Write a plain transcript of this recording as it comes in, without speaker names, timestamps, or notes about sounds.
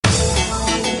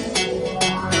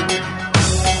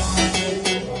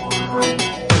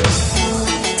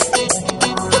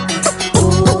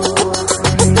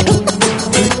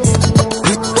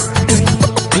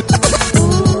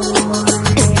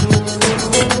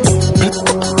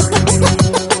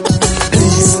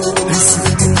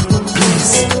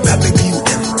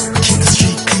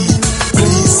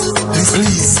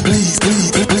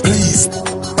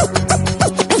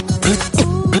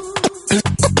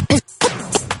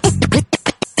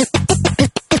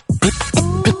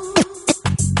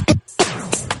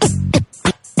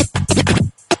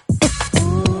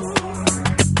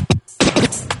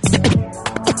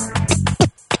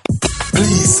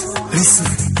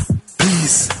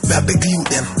I beg the youth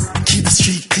them, keep the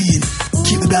street clean,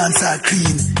 keep the dance hall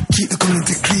clean, keep the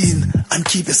community clean, and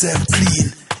keep yourself clean.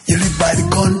 You live by the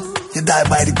gun, you die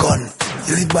by the gun.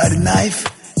 You live by the knife,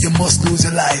 you must lose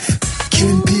your life.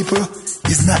 Killing people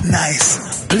is not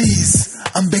nice. Please,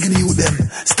 I'm begging you them,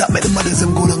 stop make the mothers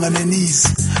them go down on their knees.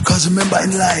 Cause remember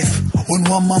in life, when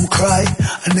one mom cry,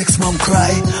 a next mom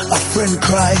cry, a friend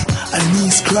cry, a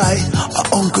niece cry, a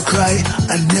uncle cry,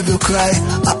 a nephew cry,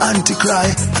 a auntie cry,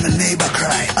 and a neighbor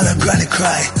cry, and a granny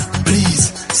cry.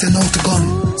 Please, say no to gun,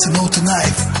 say no to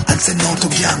knife, and say no to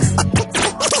gang.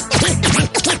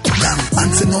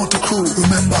 And say no to crew.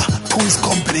 Remember, two is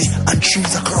company and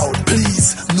three's a crowd.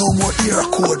 Please, no more era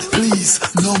code. Please,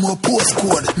 no more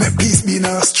postcode. Make peace be in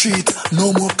our street.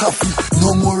 No more coffin,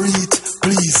 no more eat.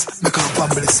 Please, make our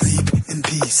family sleep in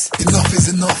peace. Enough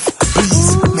is enough.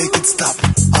 Please, make it stop.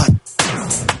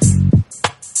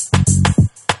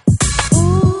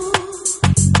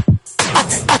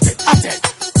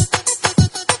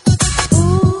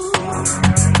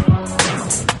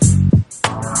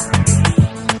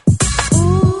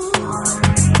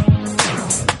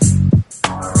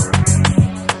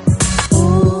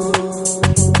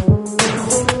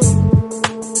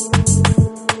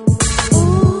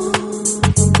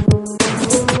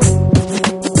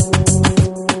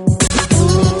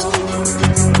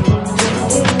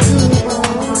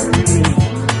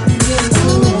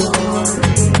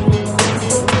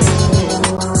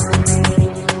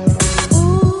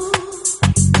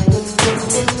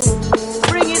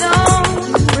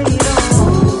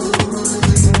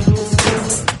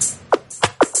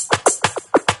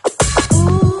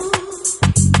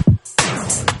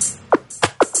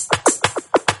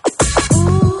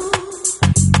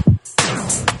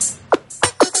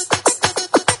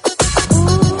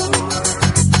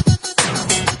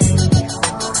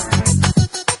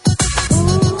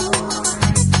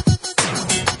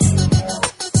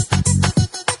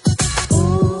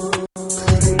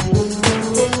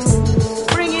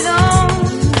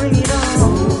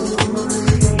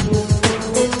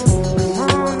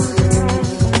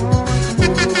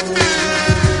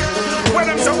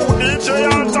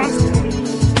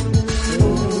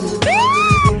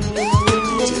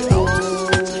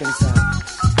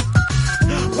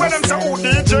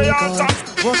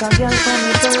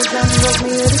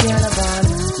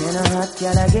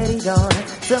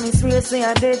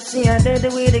 She a dead the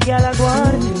way the gal a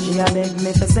gone. She a beg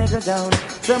me for settle down.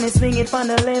 So me swing it from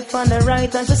the left, from the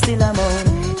right, and she still a moan.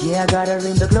 Yeah, I got her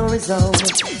in the glory zone.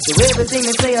 So everything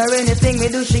me say or anything me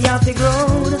do, she have to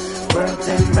grown. Work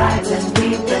them right and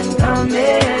keep them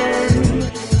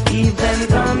coming. Keep them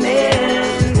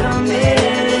coming,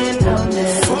 coming,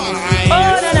 coming.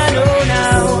 Oh, that I know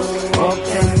now. Walk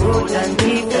them good and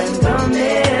keep them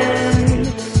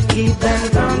coming. Keep them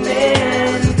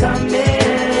coming, coming.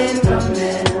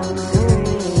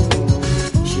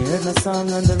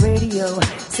 Song on the radio,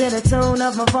 set the tone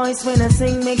of my voice when I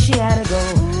sing, make she had to go.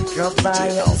 Drop by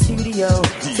at the studio,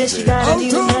 said she got a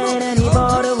new man and he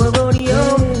bought her a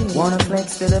rodeo. Wanna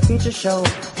flex to the feature show,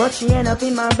 but she end up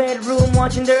in my bedroom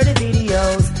watching dirty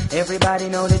videos. Everybody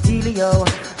know the dealio.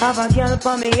 Have a girl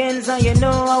for me ends and you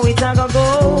know how it a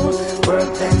go.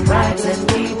 Work them right and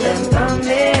keep them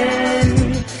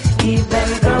coming. Keep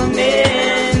them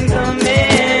coming,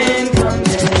 coming,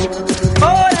 coming.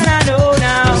 Oh, that I know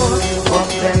now. Walk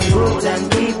them good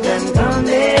and keep them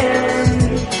coming.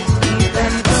 Keep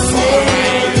them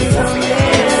coming, coming,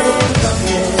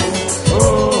 coming.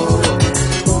 Oh.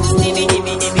 Bring it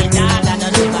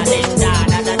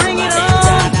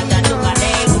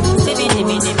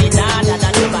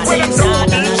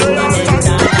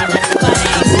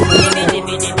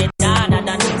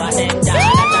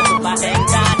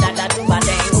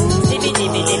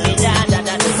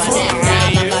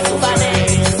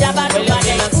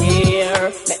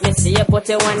put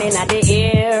your one in the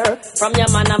ear. From your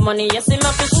man of money, you see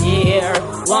my fish share.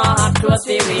 One hot close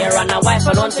for wear, and a wife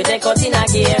alone for take out in a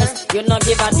gears. You no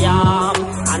give a damn,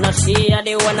 and no she are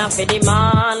the one for the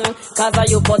man.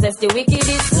 Cause you possess the wicked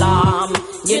Islam.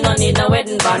 You no need no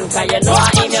wedding band, cause you know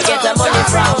how him you get the money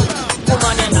from.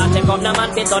 Woman, you not take up no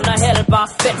man fit on the helper.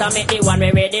 Better make the one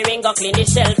where the ring go clean the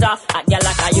shelter. A girl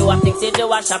like you have things to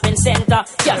do at shopping center.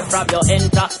 Girl from your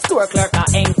enter, store clerk or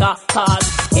anchor. Cause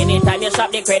anytime you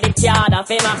shop the credit card of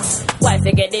max. Wife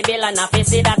you get the bill and have to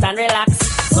see that and relax.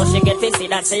 So she get to see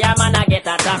that say your man a get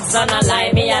a tax. So no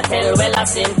lie me a tell well a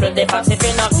simple difference if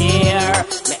you not care.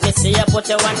 Make me see you put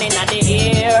your one in the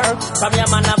ear. From your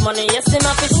man of money you see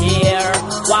my fish share.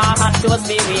 One hot clothes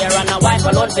be wear and a wife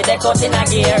alone for deck out in a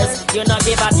gears. You not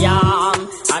give a damn,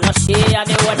 and no she a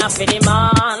the one for the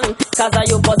man. Cause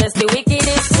you possess the wicked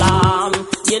Islam.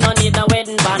 You don't need no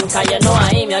wedding band, cause you know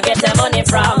him you get the money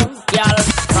from. Girl,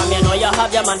 from you know you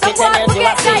have your man fit energy you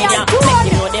a senior. Make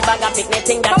him know the bag of picnic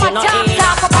thing that you not eat.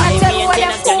 I maintain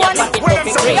until your pocket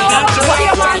looking green. Why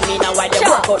you looking mean and why the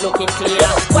workout looking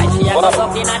clear? Why she a go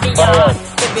up in the yard?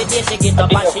 Every day she get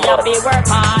up and she a be work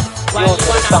hard. Why you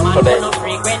want a man who no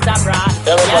frequent abroad?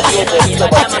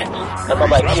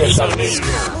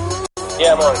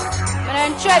 Yeah, man.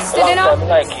 I'm interested, you know. I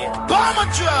like it.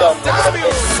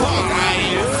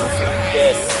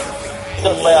 Yes.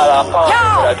 Just by all our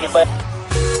fans.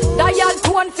 Dial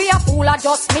tone for a fool, I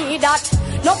just me that.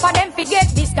 No for them forget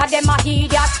this, cause them a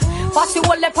idiot. Pass the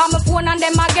whole up on my phone and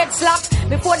them a get slapped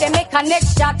before they make a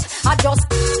next shot. I just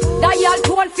dial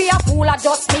tone for a fool, I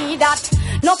just me that.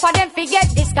 No for them forget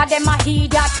this, cause them a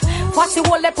idiot. Pass the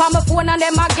whole up on my phone and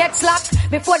them a get slapped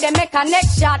before they make a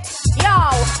next shot.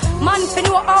 Yo, man fi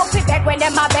know how fi beg when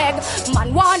them a beg.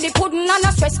 Man want the pudding and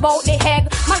a stress bout the egg.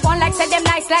 Man want like say them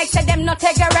nice, like say them not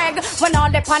take a reg. When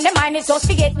all the pan the mind is just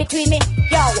forget between me.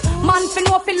 Yo, man fi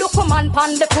know fi look a man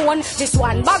pan the phone. This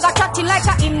one bag a chatting like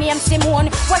a him named Simone.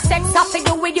 What sex have to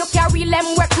do with you carry them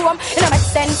work home? It don't make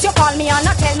sense you call me and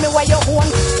not tell me where you own.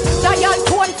 Dial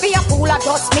tone fi a fool, I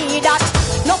just me that.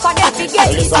 No for them fi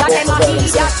get this, cause them a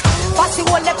idiot. Pass the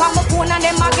whole up on my phone and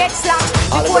them a get slapped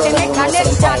before they make a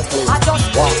next shot. I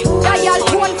just dial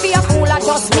tone for a fool, I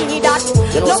just me that.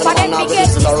 No for them fi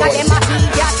get this, cause them a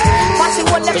idiot. Pass the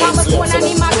whole up on my phone and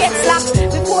him a get slapped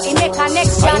before he make a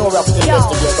next shot. Yo.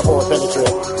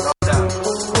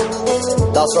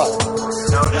 That's right.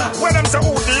 When them say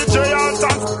who DJ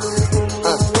Alton?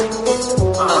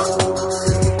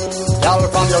 Y'all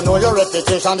from you know your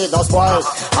reputation is not spoiled.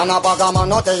 And a bag of man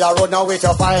not tell your road now with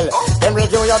your file. Them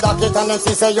review your docket and them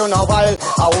see say you know wild.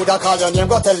 I woulda call your name,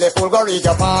 go tell the fool go read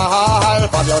your file.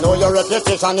 From you know your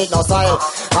reputation is no style.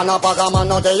 And a bag of man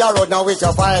not tell your road now with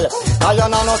your file. Now you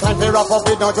know no time to wrap up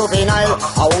with no juvenile.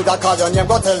 I woulda call your name,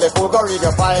 go tell the fool go read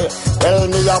your file. Tell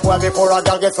me a boy before a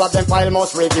girl gets slapped, them file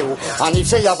must review. And if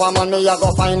she have a man, me a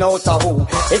go find out a who.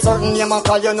 It's certain name of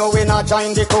call you know we not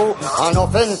join the crew. And no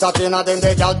entertain them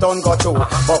the girl don't go through.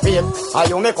 But wait, are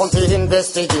you me come to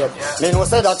investigate? Me no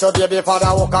say that your baby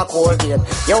father walk a cold date.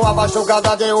 You have a sugar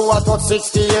daddy who a touch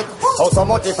 68. How so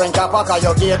much different cap at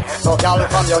your gate? So girl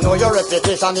from you know your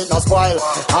reputation it no spoil.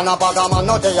 And a bag of man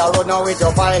not tell your road now with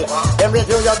your file. Them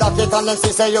review your docket and them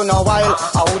see say you know wild.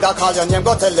 I woulda call your name,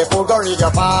 go tell the fool go read your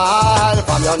file.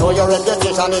 From you know your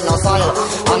reputation it no style.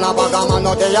 And a bag of man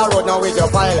not tell your road now with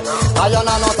your file. I you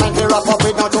know no time to wrap up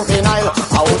with no juvenile.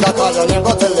 I woulda call your name,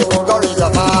 go tell the fool go read your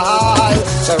file.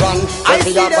 She run, I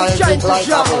see them trying to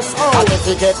jam us out. And if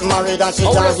she get married and she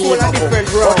can't hear a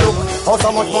fool. How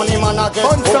so much money man a get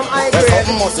on some high grade.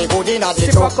 Something must be good in a the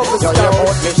truck. You hear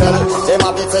about Michelle? Them a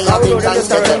bit say a big time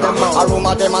schedule. A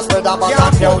rumor them a spread about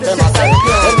that few them a sell.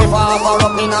 Them never have a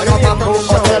up in a no proof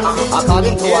hotel.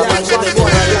 According to a man she be good.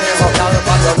 So carry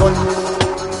on your gun.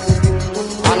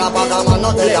 And a bag of man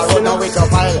not tell you run out with your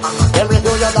file. Them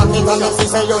review your docket and them see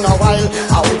say you know wild.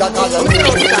 I woulda call you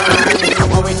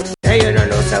name. Hey, you don't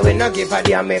know, so we no give a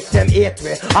damn if them hate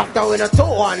me. After we no toe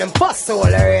on them, bust all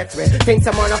the hate me. Think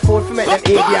some on a fool for make them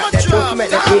idiot. They fool for make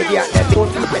them idiot. They fool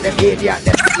for make them idiot.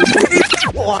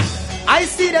 I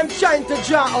see them trying to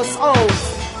draw us out.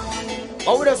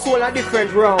 But we just hold a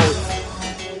different road.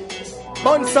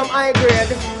 Burn some high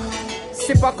grade.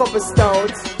 Sip a couple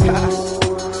stouts.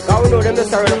 Cause we know them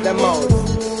just run up their mouths.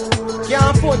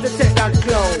 Can't afford to take that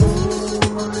clown.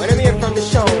 When I'm here from the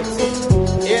shows,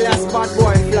 alias bad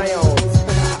boy fly out.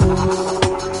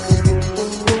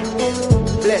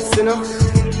 Bless, you know.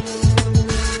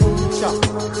 Chop.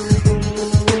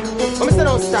 Come say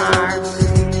don't start.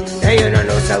 Hey, you don't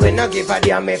know, so we no give a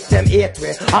damn if them hate we.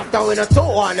 After we no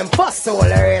toe on them, bust all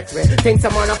the hate we. Think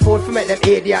some on a fool for make them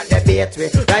idiot, they bait we.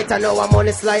 Right I know I'm on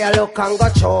this lie, look and go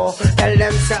show. Tell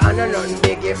them say I know nothing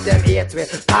big if them hate we.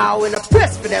 Cause we no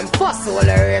press for them, bust all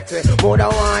the hate we. More than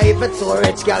one even two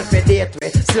rich girl for date we.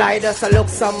 Slide us a look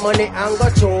some money and go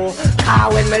show. Cause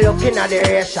when me looking at the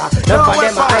ratio, none for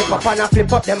them a hype up and a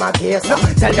flip up them a case.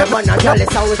 Tell them on a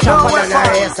jealous how we chop on a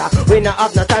racer. We no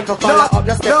have no time for follow up,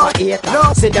 no step for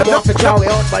hater. See them up for draw we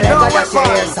out, but like that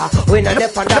chaser. We no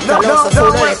dep on that no so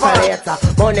soon like later.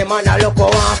 Money man a look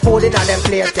for one food in a them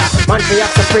plate ya. Man fi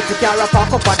have some pretty car a park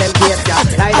up a them gate ya.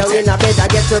 Lie down in a bed a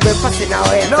get to breakfast in a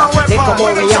waiter. They come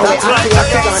over and we ask you to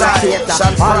go on a theater.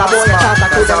 All about the talk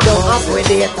to them don't have with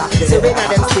data. See we na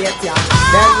them state ya.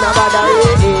 Them no bother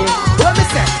me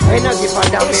say, we no give a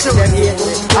damn if them hate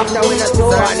me. After we no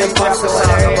tour and them pass over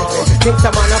the rate me. Think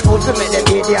some man a fool to make them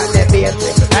idiot, they bait me.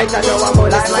 Right I know I'm all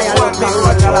this my love big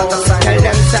control. Tell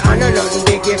them say I know nothing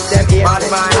big if them hate me.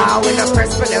 Ah, we no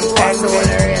press for them pass over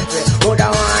the rate me. Would I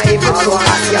want even so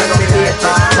hot, y'all be hate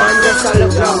me. Man just a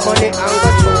look up money and go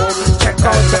through. Check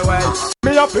out the well.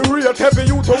 Me have to rate heavy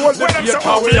you to hold the beat.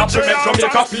 How we have to make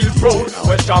Jamaica feel proud.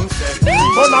 Where Sham said,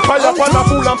 on a fire, pan a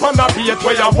fool and pan a beat.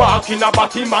 Where you walk in a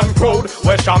batty man crowd.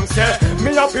 Where Sham said,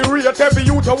 me have to rate heavy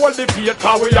you to hold the beat.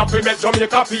 How we have to make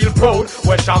Jamaica feel proud.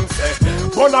 Where Sham said,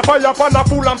 on a fire, pan a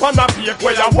fool and pan a beat.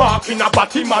 Where you walk in a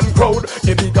batty man crowd.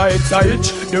 The bigger it's a itch,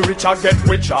 the richer get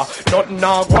richer. Nothing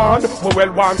now gone, we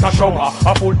well want a shower.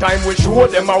 A full time we show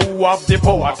them who have the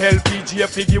power. Tell PJ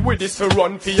Figgy with this to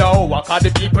run for your hour. Cause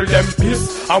the people them piss.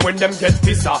 And when them get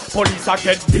pisser, police a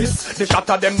get this. The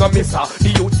shatter them no misser. The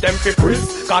youths them fi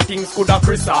priss. Cause things coulda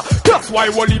crisser. That's why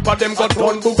one heap of them got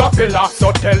done booga fella.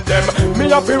 So tell them, me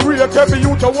have to rate every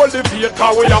youth to hold the beat.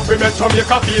 Cause we have to make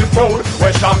Jamaica feel proud.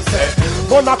 Where Sham say,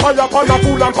 on a fire, pan a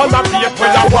fool and pan a beat.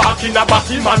 When I walk in a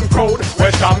batty man crowd.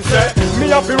 Where Sham say, me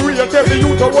have to rate every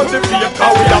youth to hold the beat.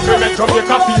 Cause we have to make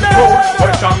Jamaica feel proud.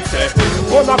 Where Sham say,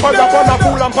 on a fire, pan a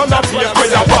fool and pan a beat.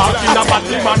 When I walk in a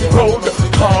batty man crowd.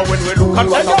 When we look at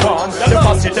what's gone, the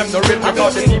boss them no real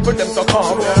because the people them so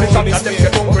calm. The shot at them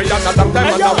get hungry and a long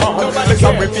time and a on. The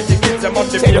some repeat the kids them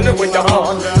must be paying with the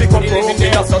horn. They come from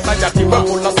the society we're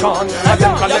full of scorn. And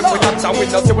them call them with hands and we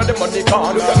don't see where the money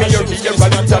gone. Me hear the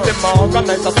reality of them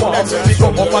organize a swarm. We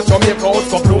come up and Jamaica out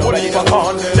for blue and even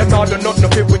on. Them not do nothing to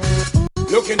fit with.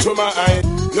 Look into my eye,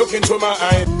 look into my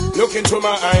eye, look into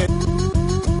my eye,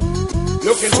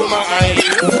 look into my eye.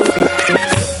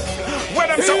 When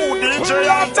them say who DJ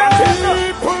Alton,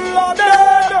 people are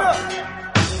dead.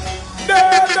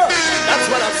 That's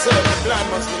what I'm saying. The blind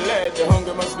must be led, the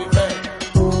hunger must be fed.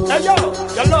 Hey yo,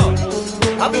 you know,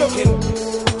 I'm looking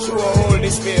through a hole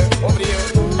despair over here.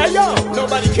 Hey yo,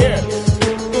 nobody cares.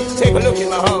 Take a look in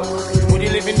my house. Would you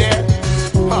live in there?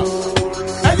 Huh?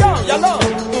 Hey yo, you know.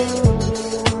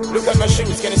 Look at my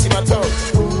shoes, can you see my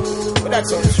toes? But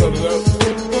that's on the show,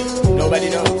 girl. Nobody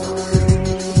knows.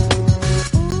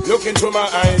 Look into my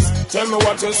eyes, tell me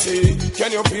what you see.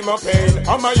 Can you feel my pain?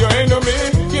 Am I your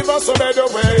enemy? Give us a better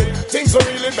way. Things are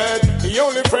really bad. The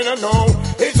only friend I know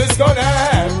is this gonna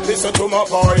end. Listen to my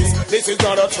voice, this is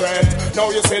not a threat. Now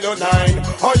you say the 9.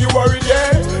 Are you worried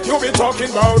yet? You be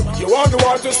talking about you want the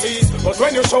world to cease, but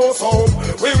when you show us hope,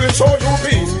 we will show you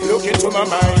peace. Look into my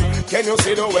mind, can you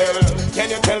see the wealth? Can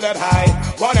you tell that I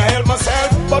wanna help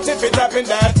myself? But if it happen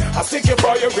that I stick you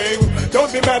for your ring,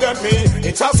 don't be mad at me.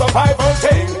 It's a survival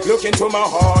thing. Look into my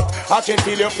heart, I can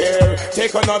feel your fear.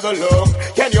 Take another look,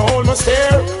 can you hold my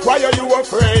stare? Why are you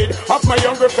afraid of my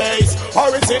younger face? Or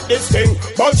is it this thing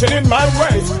bulging in my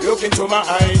ways? Look into my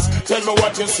eyes, tell me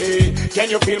what you see. Can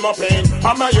you feel my pain?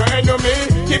 Am I your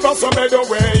enemy? Give us a better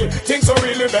way. Things are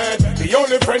really bad. The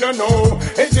only friend I know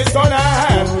is this gonna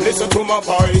have. Listen to my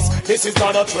voice, this is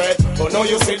not a threat. But now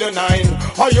you see the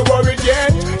 9. Are you worried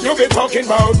yet? You be talking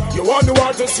about you want the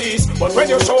world to cease, but when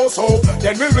you show us hope,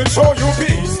 then we will show you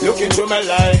peace. Look into my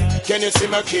life, can you see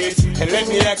my kids? And let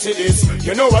me ask you this,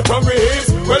 you know what hungry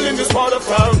is? Well, in this part of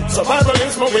town, survival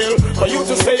is my will. For you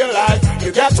to stay alive,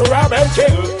 you got to rob and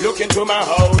kill. Look into my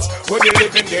house, when you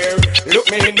living there, look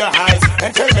me in the eyes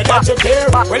and tell me that you care.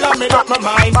 Well, I made up my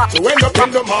mind to end up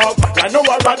in the mob. I know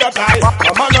I'd rather die,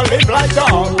 I'm gonna live like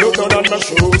dog. Look down on my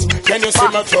shoes, can you see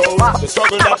my toes? The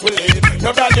struggle that we live,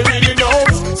 nobody really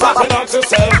knows. Stop and ask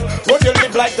yourself, would you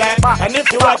live like that? And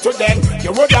if you had to then,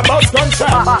 you would have bust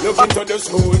gunshot. Look into the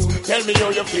schools, tell me how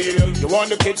you feel. You want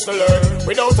the kids to learn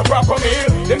without a proper meal.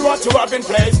 Then what you have in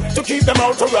place to keep them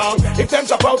out around? If them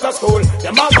drop out of school,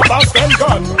 them out of house, them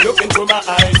gone. Look into my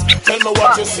eyes, tell me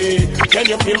what you see. Can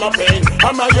you feel my pain?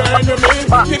 Am I your enemy?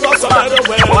 Give us a better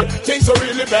way. Things are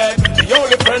really bad. The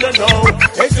only friend I know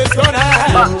is this gonna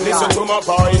happen. Listen to my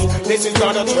voice, this is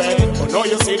not a threat. But now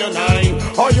you see the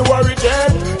 9. Are you worried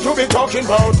yet? You be talking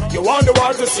about you want the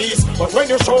world to cease, but when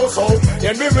you show us hope,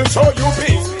 then we will show you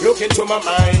peace. Look into my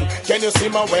mind, can you see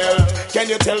my wealth? Can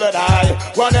you tell that I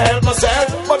wanna help myself?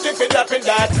 But if it happen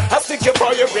that I stick you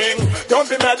for your ring, don't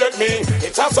be mad at me,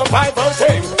 it's a survival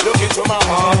thing. Look into my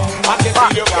heart, I can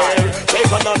feel your care. Take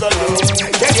another look,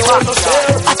 can you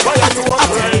understand? Why are you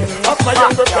afraid of my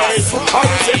younger face? How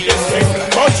is it this thing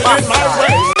bulging in my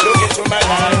way? Look into my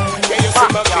life, can you see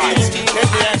my kids? Let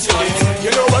me answer this,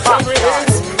 you know what hungry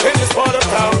is? In this part of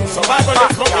town, survival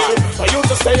is my will. For you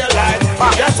to stay alive,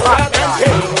 you got to rob and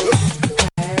kill.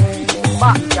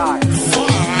 Backyard.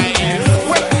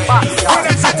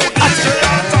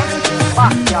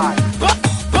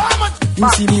 You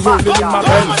see me rolling in my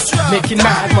Benz, Benz, making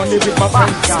mad money with my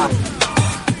friends.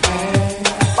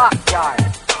 Backyard.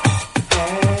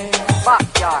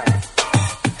 Backyard.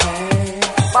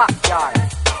 Backyard.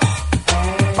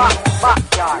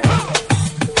 Backyard.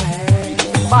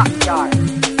 Backyard.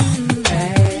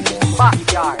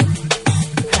 Backyard.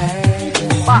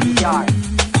 Backyard.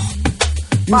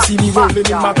 You see me rolling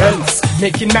in my Benz,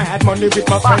 making mad money with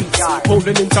my friends,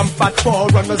 holding in some fat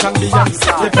forerunners and beyonds.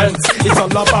 Depends, it's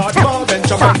all about more than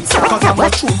Benjamins, cause I'm a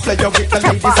true player with the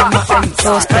ladies on my ends.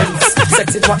 Ends,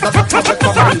 sex is what the doctor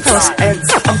recommends. Ends,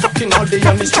 I'm fucking all the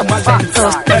honest to my lens.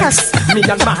 Ends, me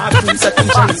and my crew second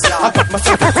chance. I got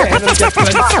myself a 10 and get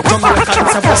cleansed.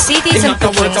 For CDs and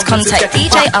bookings, contact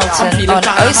DJ Alton on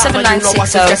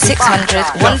 07960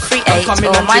 600 138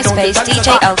 or MySpace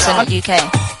DJ Alton UK.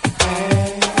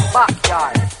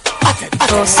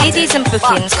 For CDs and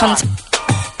bookings, contact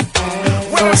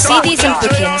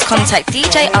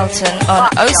DJ Alton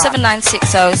on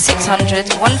 07960 600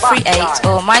 138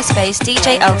 or MySpace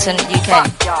DJ Alton UK.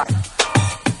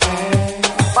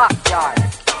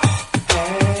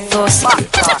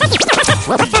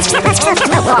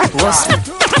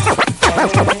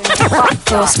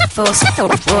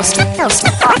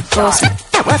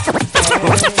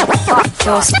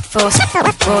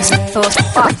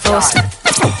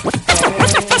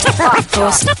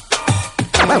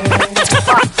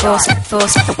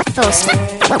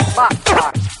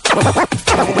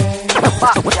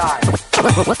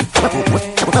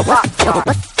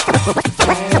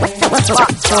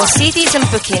 For CDs and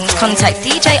bookings, contact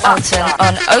DJ Alton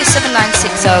on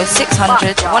 07960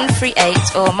 600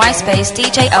 138 or MySpace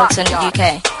DJ Alton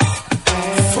UK.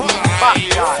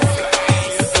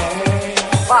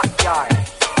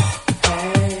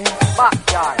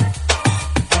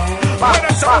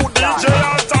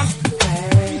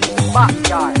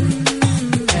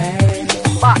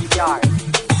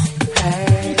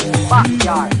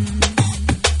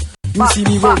 You see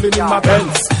me rolling in my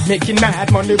Benz, making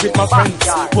mad money with my friends,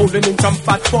 holding in some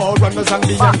fat forerunners and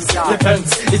beyonds.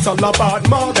 Depends, it's all about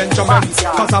more than Benjamins,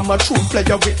 cause I'm a true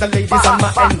player with the ladies on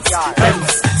my ends.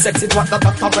 Benz, sex is what the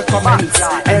doctor recommends.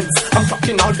 Ends, I'm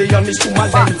fucking all the honest to my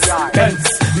lens. Benz,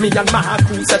 me and my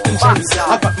crew setting trends.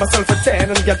 I got myself a 10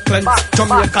 and get cleansed.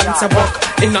 Jamaicans a buck,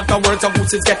 in other words, a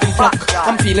goose is getting plucked.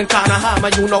 I'm feeling kinda hammer,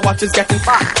 you know what is getting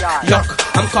yuck.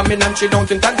 I'm coming and she don't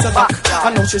intend to duck.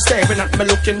 I know she's staring at me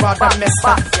looking rather messed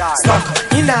up. Stuck,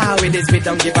 you know how it is, we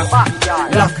don't give a luck.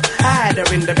 I had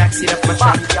her in the backseat of my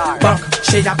truck. Buck,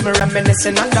 she had me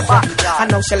reminiscing on the back. I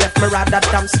know she left me rather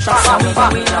damn struck. I'm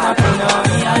going on a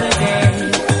Punani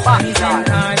holiday. Bunnies and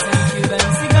cars and Cuban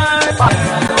cigars.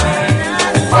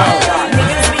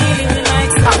 Niggas really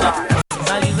like cigars.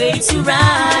 While you ready to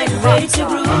ride, ready to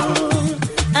groove.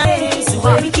 Hey, so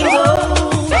where we can go?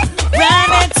 Ride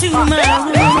back to my room,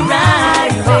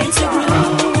 ride, ready to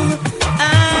groove. I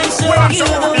show you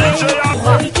the way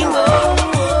where we can go.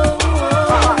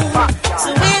 So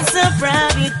it's a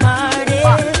private party,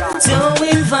 don't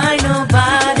invite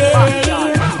nobody.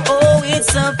 Oh,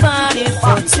 it's a party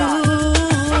for two.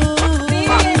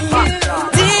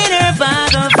 Dinner by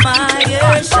the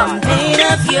fire, champagne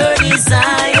of your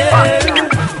desire.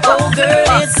 Oh,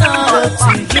 girl, it's all up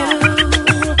to you.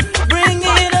 Bring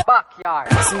it up. Backyard.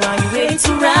 So are you ready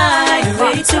to ride,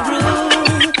 ready to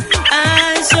groove?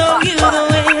 I'll show you the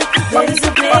way. There's a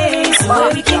place where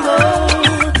we can go.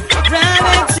 Ride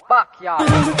back to Backyard.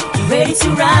 you ready to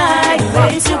ride,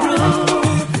 ready to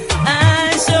groove?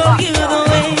 I'll show you the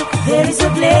way. There is a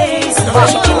place where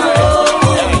we can go.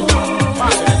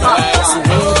 So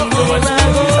everywhere I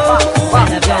go,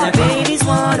 and I've got a babies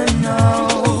wanna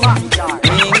know.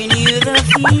 Bringing you the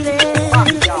feeling,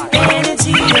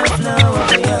 energy, the flow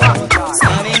of your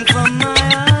starting from my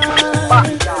heart.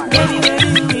 Baby, where do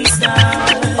we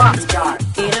start?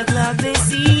 8 o'clock this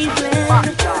evening,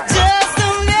 just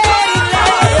don't let it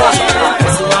late.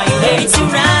 So are you ready to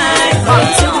ride,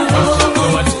 ready to groove?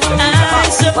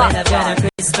 And I've got a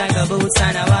crisp bag of boots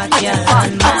and a watch on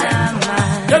my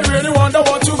mind. You really wonder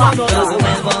what you want to do. Cause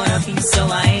well born a piece, so I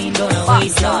ain't gonna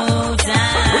waste no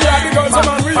time. We are the girls of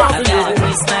man, we are I've the got a youth.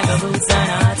 crisp bag of boots and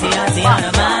a hottie on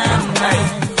my mind.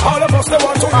 All of us, they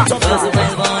want to meet up. Cause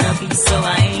well born a piece, so I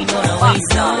ain't gonna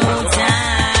waste no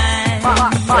time.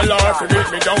 My life, you meet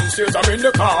me downstairs, I'm in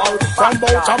the car. From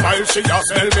about a mile, she just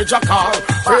sell me a car.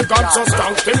 Fragrance so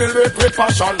strong, stimulate with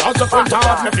passion. As the print of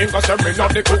my fingers, staring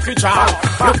at the cookie jar.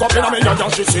 Look up in a minute,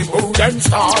 and she see mood and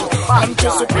star.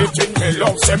 Anticipating me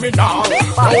love seminar.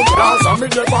 Don't glass, I me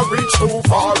never reach too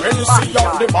far. When you see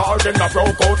on the bar, then I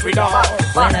broke out with her.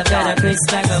 When I've got a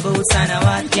crisp bag of boots and a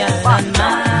hot girl on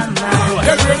my mind.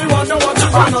 You really wonder what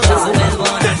you wanna do. Cause well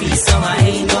born a piece, so I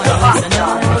ain't gonna waste no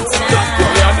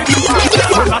time.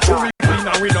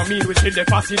 We don't mean we see the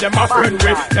fussy, them a friend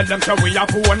with. Tell them so we are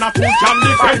who and not who can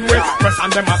defend with. Press on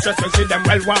them a stress, we see them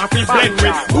well want to blend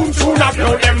with. Boom soon up,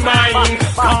 blow them mind.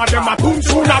 Call them a boom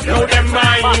soon up, blow them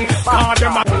mind. Call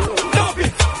them a stop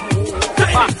it.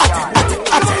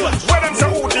 When them say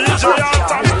who DJ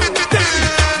Alton.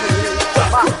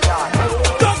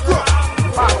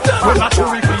 Well, that's who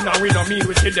we clean and we don't mean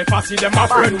we see the fussy, them a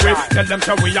friend with. Tell them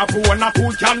so we are who and not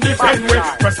who can defend with.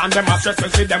 Press on them a stress, we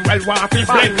see them well want to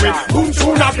blend with. Boom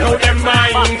soon up, blow them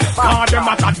mind. Call them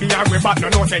a tat be angry, but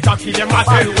no say tacky them a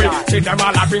tell with. See them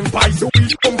all a bring pies to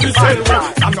eat, come to sell with.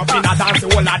 Stand up in a dance,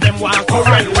 all of them want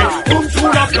correl with. Boom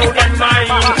soon up, blow them mind.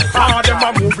 Call them a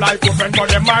move like a friend, but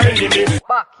them a enemy.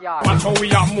 Watch how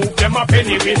we a move them a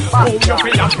penny with. Oh, you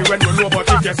feel happy when you know, but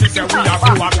if you see say we a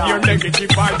go up here negative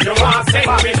vibes, you want send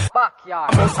me.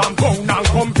 Must have gone and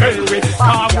compel with.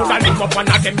 Cause would I live up one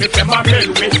of them if them a mel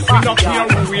with. We not care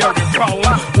who we are the crown,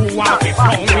 who want the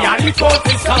crown. We are the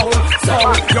toughest sound. So,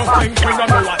 you think we don't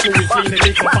know what to we clean the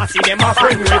little fussy them a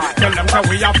friend with. Tell them say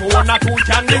we are for one or two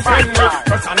can defend with.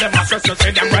 First on them a stress to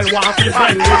say them well want to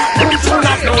friend with. Boom soon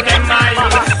up blow them mind.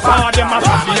 Cause them a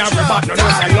fussy every but no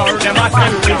say Lord them a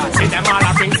tell with. See them all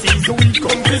a bring seas to we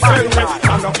come to sell with.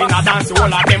 Stand up in a dance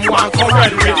all of them want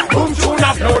correl with. Boom soon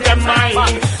up blow them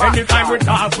mind. Anytime we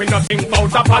talk, we not think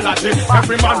about apology.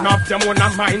 Every man have them own a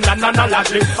mind and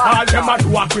analogy. All them a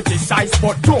do a criticize,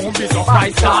 but don't be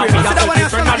surprised. Cause we have to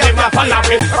different and them a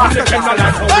apology. And the general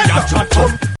like how we have chat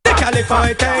from. The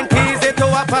California ain't easy to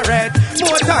operate.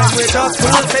 More time we just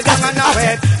cool, sit down and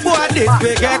wait. Boy, this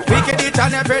we get wicked each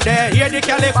and every day. Hear the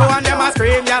California them a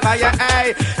scream, yabba ya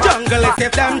hey. Jungle is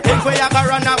if them think we a go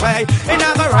run away. In a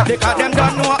go run because them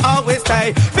don't know how we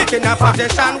stay. Picking up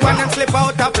position when them slip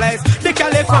out of place. The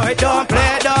California don't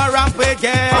play, don't ramp with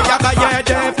yeah. Yabba yeah,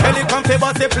 them Philly come fi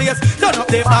bust the place. Turn up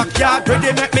the backyard,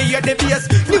 ready make me hear the bass.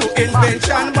 New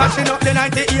invention, bashing up the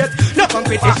 98. No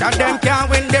competition, them can't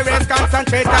win the race.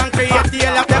 Concentrate and create the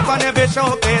hell of them on every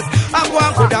showcase. I'm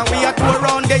going good and we are to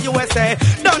around the USA.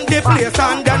 Done the place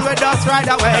and then we just ride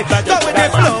away. Go with the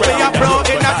flow, we are pro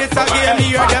in a this a game.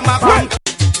 Here them a come.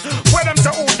 When them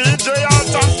say who DJ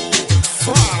Alton.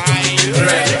 Fine,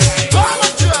 ready. Come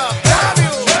on, Joe.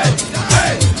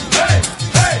 Hey.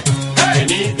 We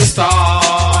need the star.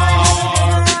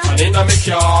 And in a make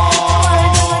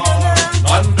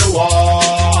on the wall.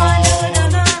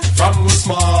 From the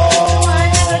small.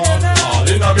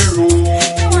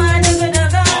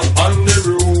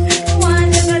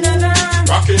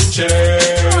 Chair,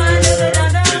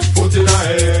 with foot in her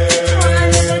hair,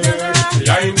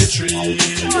 behind the tree,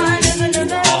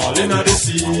 all in the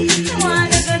sea, on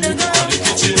the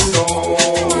kitchen door,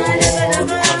 on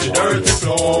the dirty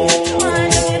floor, on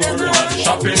the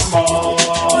shopping mall,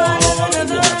 on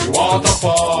the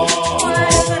waterfall,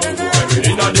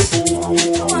 everything at the pool,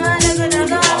 on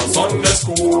Sunday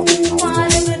school.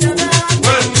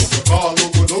 When you call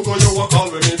Lugo, you will call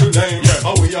me the name.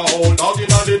 And we are all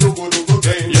dogging at the Lugo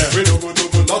game. We do good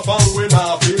love and we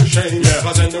not feel shame.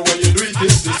 Cause anyway you do it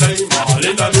is the same. All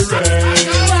in the rain.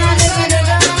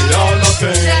 We all the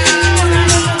fame.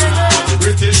 The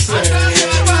British flame.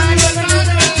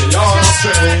 They all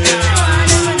astray.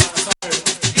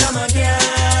 Come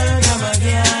again, come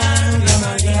again, come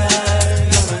again,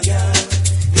 come again,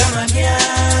 come again,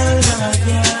 come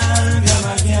again, come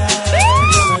again,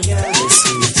 come again.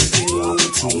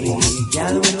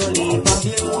 Girl, we don't leave for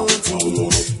beauty.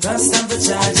 Trust them for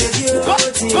charge of beauty.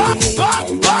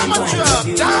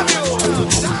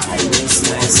 It's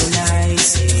nice and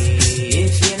nicey.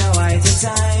 If you know white and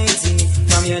tighty.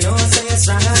 From your nose so you're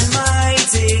strong and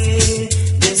mighty.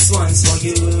 This one's for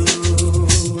you.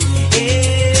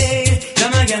 Hey,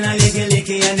 come again a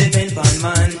licky and depend on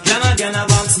man. Come again a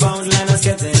box bound line a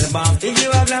skettle bomb. If you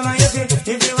are glamour you feel,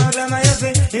 if you are glamour you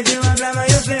feel, if you are glamour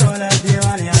you feel, all of you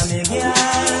all you make girl.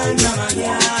 Come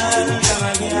again, come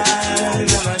again,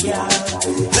 come again.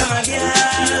 Come again,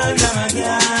 come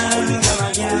again, come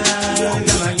again,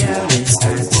 come again. It's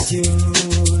attitude.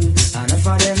 Enough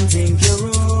of them think you're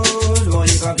rude. Well,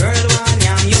 if a girl want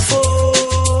yam, you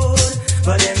fool.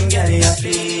 But them girl you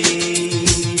flee.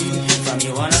 From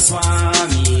you wanna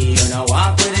swami, you know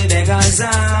walk with the beggars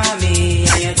army.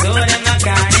 And you told them not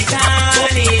carny.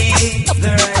 The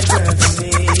right girl for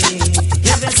me.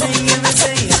 You've been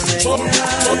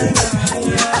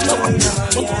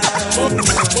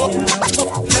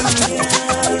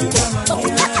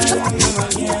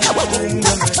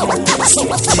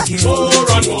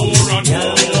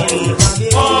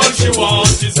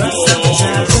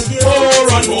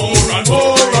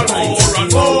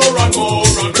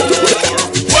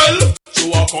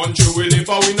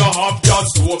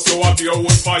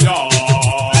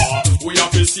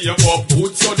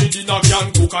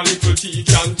she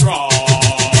can try.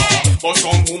 But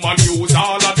some woman use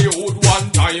all of the hood one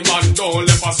time and don't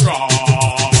let us straw.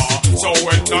 So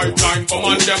when night time come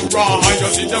and them raw, you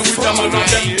see them with them and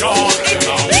them talk.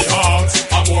 Now we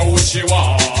ask, I'm more what she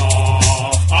want.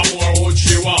 I'm more what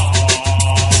she want.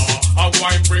 I'm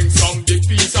going bring some big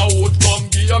piece of wood, come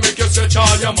give make you stretch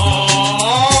all your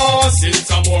man.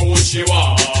 Since I'm more what she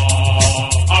want.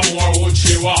 I'm more what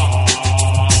she want.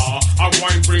 I'm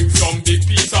going bring some big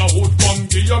piece of wood, come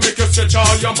give you make you stretch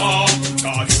all your man.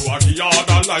 Cause you are the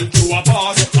other like you a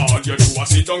boss. All you do is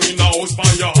sit down in a house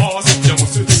by your horse. You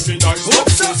must think me nice, but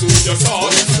you suit your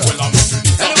sauce. Well, I'm not doing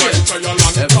it, I'm trial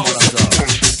and toss.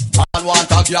 Man want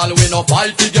a girl, we no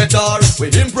fight to get her. We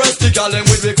impress the girl and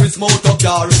with the Chris motor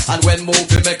car. And when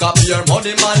movie make up here,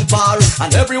 money man par.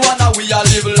 And everyone that we are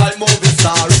live like movie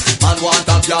star. Man want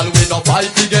a girl, we no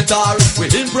fight to get her. We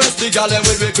impress the girl and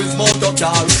with the Chris motor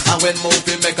car. And when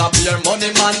movie make up here, money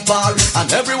man par.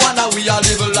 And everyone that we are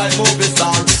live like movie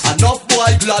star. Enough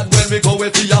boy glad when we go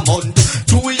with the month.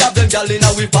 Two we have them girl in a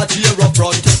we party here up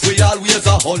front. We always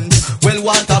a hunt, well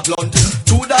want a blunt.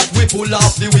 Two that we pull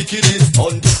off the wickedest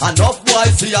stunt. Enough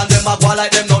boys see and them a go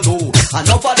like them no know.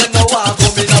 Enough of them no want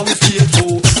come in and we stay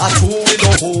through. A true we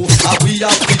no hoe, and we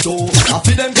have to do. I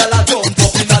feel them gyal a jump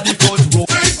up in a the front row.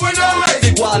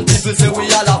 The one people say we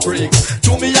all a freak.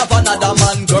 To me have another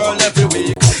man girl every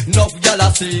week. Enough gyal a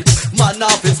sick, man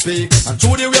have to speak. And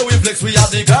through the way we flex we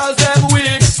have the girls them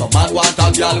weak. Some man want a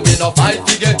gyal we no fight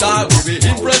to get her. We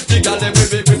impress the gyal them we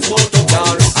be with photo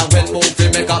car. And when movie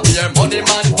make up here money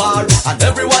man bar. And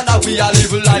everyone that we are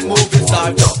live like movie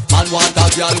star. Man want a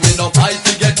girl, we no fight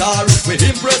to get her. We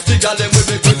impress the girl, and we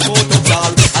make good photo car.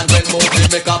 And when movie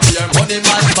make up here, money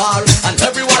man bar. And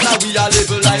everyone that we are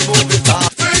live like movie star.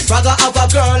 Fragga have a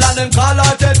girl and them call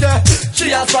her Tete. She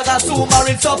has Fragga so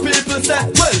married, some people say,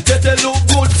 well, Tete look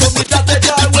good, so me got the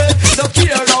girl way. No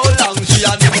care how long she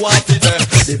and him want it.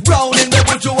 The brown in the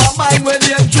wood, you are mine when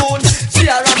you're June. She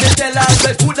and me tell her,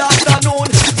 say, good afternoon.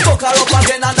 Fuck her up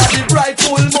again under the bright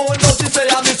full moon. Now she say,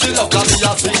 I miss you, love, and me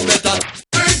a sing better.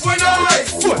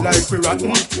 Full like we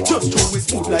rotten, just throw we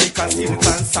smooth like a silk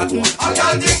and satin. I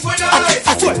can't think when I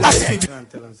full like we can't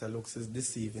tell them say looks is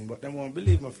deceiving, but they won't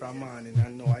believe me from morning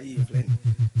and know I evening.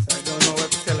 So I don't know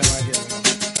what to tell them again.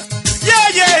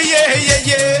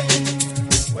 Yeah.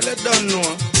 Well, I don't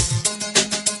know.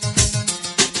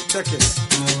 Check it.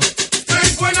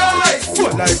 When I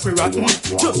full like we rotten,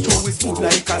 just throw we smooth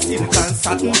like a silk and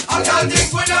satin. I can't think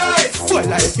when I full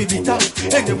like we bitter.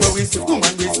 Anywhere we see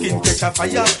woman we skin catch a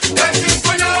fire. Can't think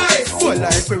when I full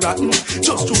like we rotten, just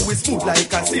throw we smooth like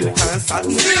a silk and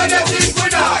satin. Still I don't think when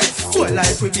I full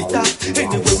like we bitter.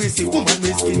 Anywhere we see woman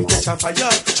we skin catch a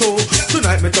fire. So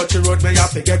tonight me touch the road, me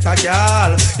have to get a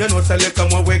girl. You know say look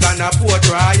what we gonna put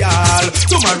trial.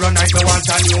 Tomorrow night me want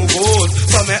a new ghost,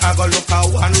 so me I go look at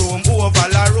one room over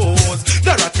La Rose.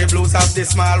 The ratty blues have the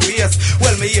small waist.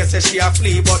 Well, me yes say she a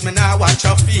flea, but me now watch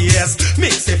her face.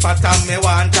 Mixy fat and me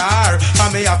want her,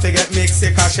 and me have to get Mixy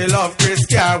cause she love Chris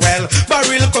Carwell.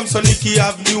 Barrel come so Nikki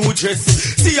have new dress.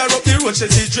 See her up the road, she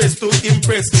dressed to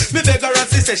impress. Me beg her and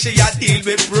she say she a deal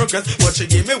with progress, but she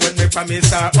give me when me promise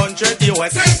her 100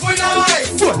 US. Think we die,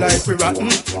 full like we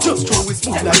rotten, just throw we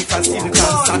smooth like a silk and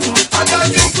satin. I don't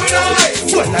think we die,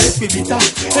 full like we bitter.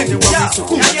 Anyway we so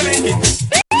cool and making.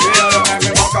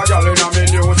 Me back a girl in a me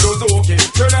new Suzuki.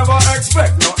 You never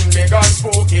expect nothing big and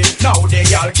spooky. Now the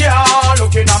girl can't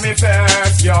looking at me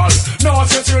face, girl. Now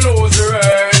since you lose the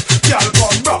race, girl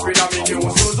come back in a me new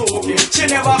Suzuki. She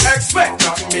never expect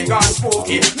nothing big and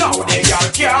spooky. Now the girl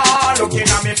can't looking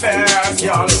at me face,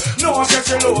 girl. Now since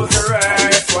you lose the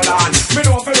race, well on. Me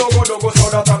know feel go so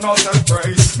that I'm not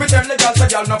self-praise. Me tell the girl say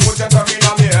girl no put your tongue in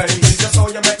a me eyes. Just so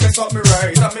you make me stop me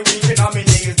right, and me weak in a me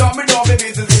knees. Don't me know me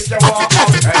business if you walk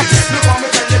out. Hey, look how me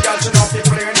tell the girl she not be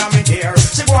playing on me here.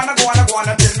 She wanna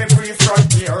till me free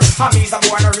frontier. And me's I'm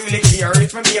gonna really care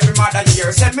if me baby mother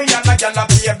here. Send me and a girl a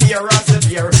play beer and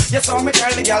severe. Yes, so me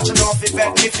tell the girl she know fi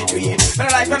bet me fi tweet. And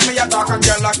I like when me a talk and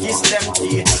girl a kiss them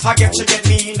teeth. I get she get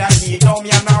me in a heat. Now me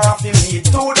and her off the meat.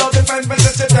 2,000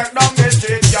 pesos she take down the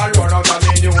street. Girl run out of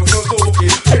me new Suzuki.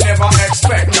 You never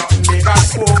expect nothing big and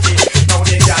spooky. Now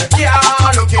the girl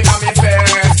can't looking at me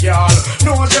face, girl.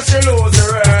 No, she lose the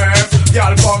race.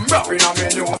 Girl come rapping on me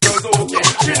new Suzuki.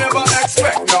 She never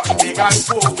expect nothing big and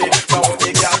spooky. Now the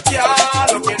girl can't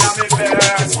looking at me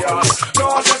face, girl. No,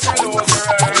 she lose the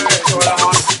race. So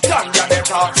long, Tanya they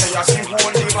talk, say she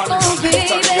hold the man.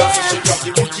 Tanya say she got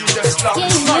the wickedest slam.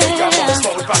 Maria bust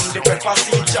out and the pepper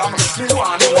seed jam. Me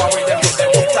want the one with them get the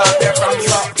guitar there from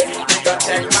some. Me got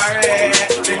check my red.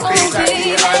 Big Peter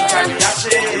D and Tanya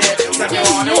shit. Say me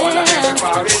want the one that make it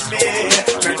far with me.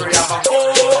 Make we have a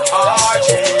ORG.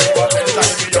 But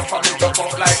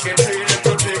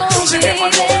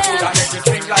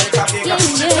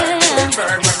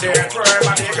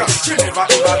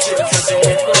Here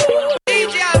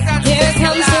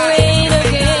comes the rain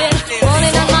again,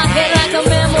 falling on my head like a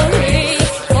memory,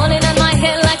 falling on my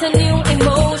head like a new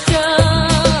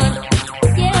emotion.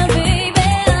 Yeah, baby,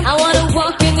 I wanna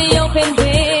walk in the open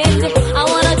wind, I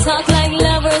wanna talk like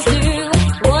lovers do,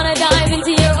 wanna dive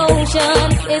into your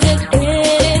ocean. Is it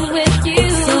fitting with you?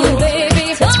 So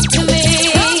baby, talk to me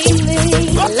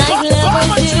like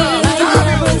lovers do,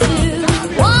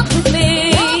 walk with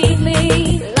me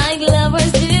like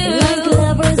lovers do.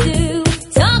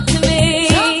 Talk to me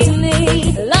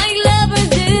like lovers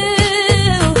do.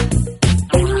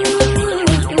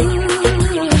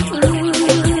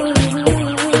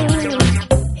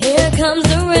 Here comes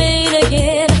the rain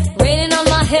again, raining on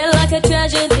my head like a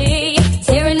tragedy,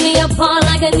 tearing me apart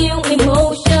like a new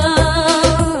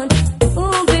emotion.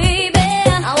 Ooh, baby,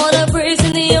 I wanna breathe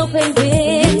in the open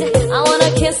wind, I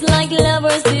wanna kiss like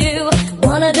lovers do,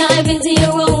 wanna dive into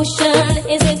your ocean.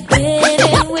 Is it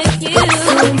fitting with you?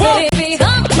 Baby,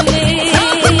 talk to me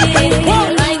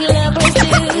like lovers do,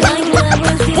 like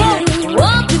lovers do.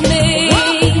 Walk with me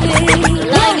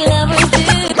like lovers do,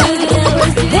 talk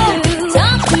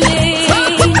to me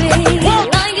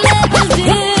like lovers do.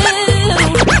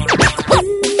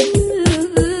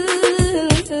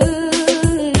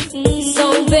 So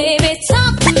baby,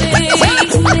 talk to me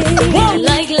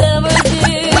like lovers do,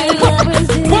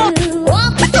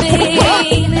 walk with me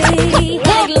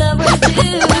like lovers do,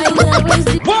 like lovers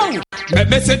do.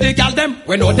 Me see the gal them,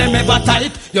 we know them ever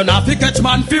tight. You not fi catch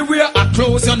man fi wear a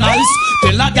clothes you nice.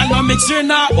 Tell a gal no mix you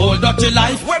now, old dirty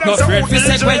life. No afraid fi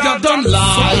say where you done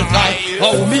like.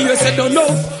 Oh me you say don't know,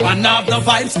 and have the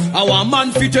vibes. Our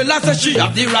man fi tell us that she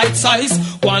have the right size.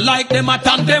 One like them at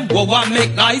and them, go and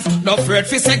make nice. No afraid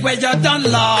fi say where you done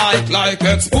like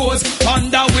expose.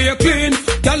 Underwear clean,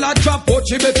 gal a drop but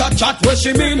she better chat what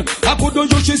she mean. I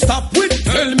couldn't you she stop with,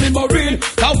 tell me Maureen.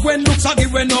 Cause when looks a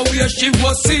give when nowhere she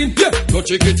was seen. Yeah. No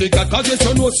chickity cat cause yes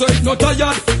you know so it not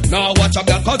tired. Now watch a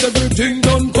gal cause everything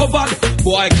done covered.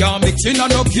 Boy can't mix in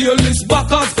and no kill this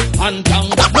backers. And down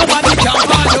that nobody can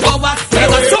call you go back.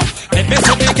 Never up. Let me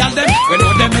see the gal them, we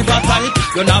know them ever tight.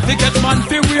 You not forget man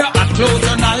fi wear a clothes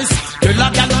are nice. You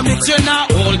like gal no mix you now,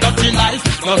 all dirty life.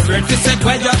 No afraid to say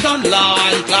where you done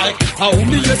like. How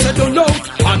me you say don't know,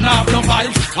 and have no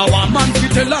vibes. Our man fi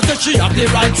tell us that she have the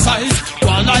right size.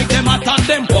 One like them at and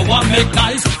them, go and make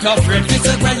nice. No afraid to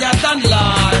say where you done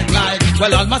like.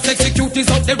 Well all my sexy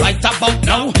cuties out there right about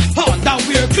now. All down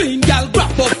we're clean, gal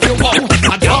grab up your wow.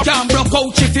 And gal can broke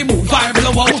out if you move or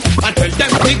blow out. And tell them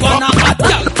we gonna have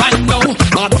gal find now.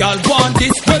 A gal want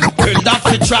this, well that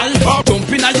we try.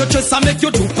 Jump in at your chest and make you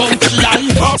do country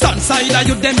eye. Stand side of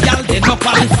you them gal, they no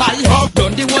qualify.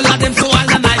 Done the whole of them so all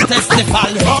the night testify.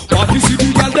 But you see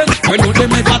the gal them, we know them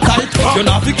ever tight. You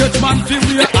not fi get man fi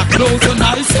wear a clothes so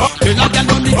nice. You not gal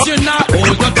no mix you now,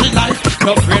 all dirty life.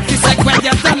 No afraid to say where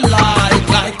you done like.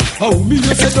 Oh me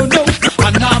you say don't know,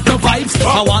 and have no vibes.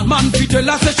 I want man fi tell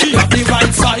us that she have the right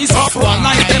size. One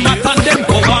like them at and them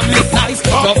go and make nice.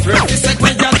 No afraid to say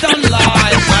where you done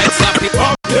like.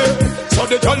 So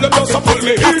the girl them just a pull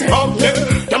me in,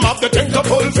 them have the thing to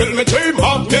fulfill me dream,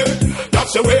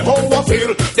 that's the way how I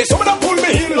feel. They some of them pull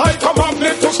me in like a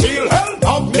magnet to steal help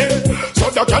of me. So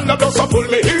the girl them just a pull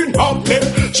me in,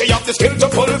 she have the skill to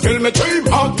fulfill me dream,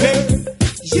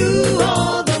 You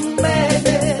are the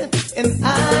man, and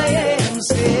I am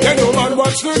scared. You know man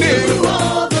what's the deal? You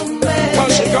are the man,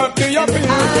 and she got the appeal.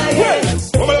 Well,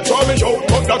 woman try me out,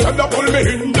 but the girl them pull me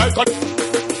in like a.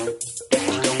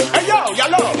 Y'all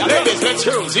ladies, let's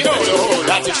choose. You know the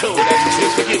whole attitude that is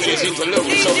forgiveness into love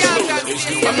so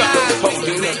smooth. I'm not going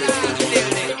to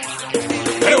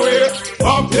anyway,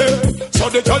 so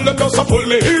the girl them just a pull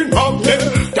me in,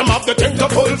 them have the thing to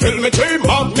fulfill me dream,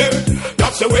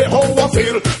 that's the way how I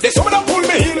feel. They some of them pull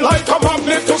me in like a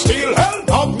magnet to steal help,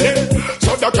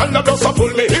 so the girl them just a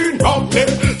pull me in,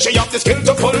 she have the skill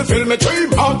to fulfill me dream,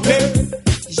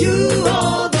 You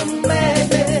are the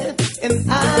man, and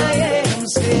I am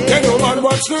scared. You know man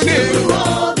what's the deal? You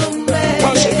are the man,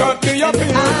 and she got the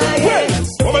appeal.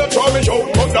 Woman try me out,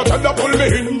 but that girl pull me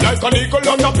in like an eagle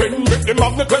on a pin. With the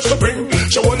magnet where she bring,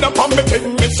 she hold up on me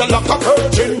thing. It's a lock of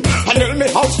curtain, and tell me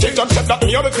hostage and said that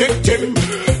me are the victim.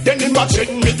 Then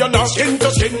imagine me you're not skin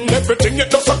to skin, everything it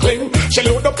does a cling. She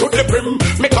load up to the brim,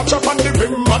 me catch up on the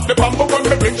rim. At the bamboo when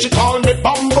me bring, she call me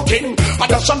Bamboo King. And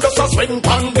the sun does a swing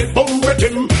on the boom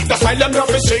rhythm. The silent of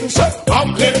me sing, say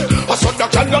pumpkin. I saw the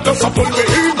girl that does a pull me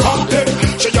in, pumpkin.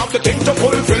 She have the thing to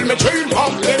fulfill me dream,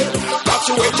 pumpkin. That's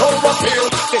the way to feel.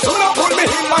 They soon pull me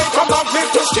in like a magnet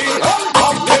to steal,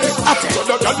 pumpkin. So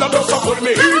the girl that does a pull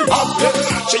me in, pumpkin.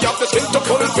 She have the skill to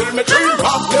fulfill me dream,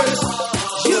 pumpkin.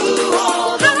 You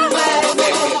are the man,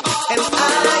 and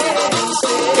I am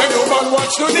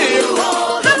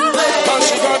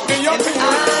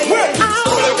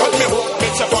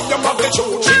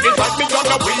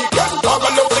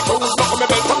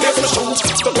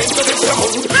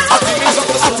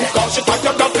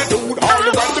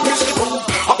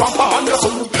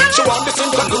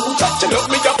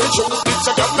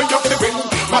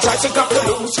tricycle to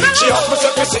lose. She asked me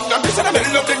to sing and me said I'm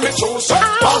in love with me shoes. So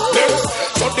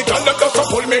the girl that does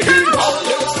pull me in.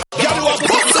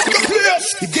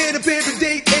 You get up every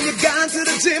day and you gone to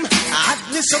the gym. I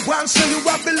miss a while so you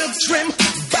up and look trim.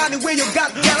 Body where you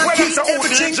got, gotta keep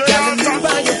everything. Gotta leave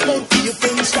by your phone for your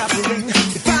phone stop ring.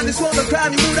 If I just want to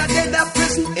crime, you would have dead out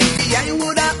prison. FBI, you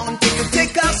would have on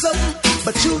take off something.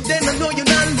 But you then I know you're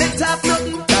not let off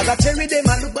nothing. Cause I tell you them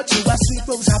I look, but you are sweet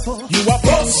rose apple. You are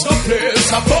boss the place,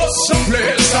 a boss the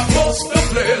place, a boss the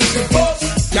place, the boss.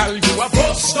 Girl, you are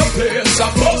boss the place, a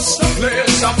boss the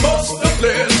place, a boss the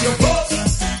place, the boss.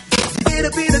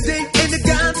 It'll be the day and you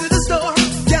gone to the store.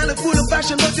 Kinda full of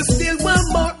fashion, but you still want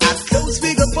more. I close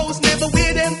figure pose, never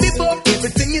wear them before.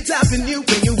 Everything is happening you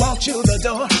when you walk through the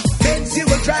door. Benz you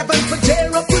were driving for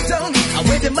tear up put down. I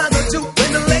where them I go to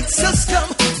when the Lexus come.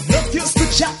 Not used to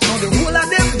chat on the whole of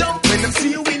them dumb. When them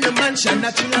see you in the mansion,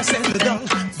 that you are settled down.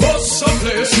 Boss the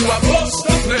place, you are boss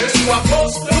the place, you are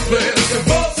boss the place, the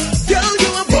boss. Girl,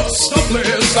 you are boss the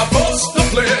place, a boss the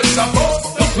place, a boss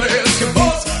the place, the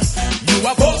boss. You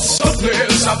are boss the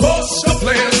place, a boss the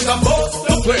place, a boss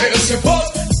the place, the boss.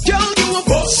 Girl, you are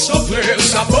boss the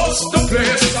place, a boss the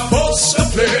place, a boss the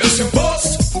place, the boss.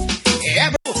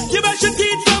 You wash your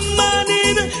teeth from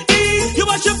morning, you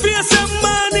wash your face from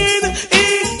morning,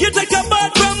 you take a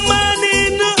bath from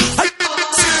morning.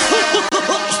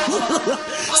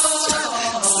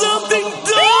 Something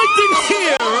died in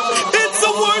here. It's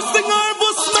the worst thing I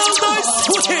ever smelled, I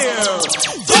swear.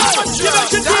 You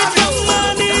wash your teeth from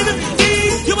morning,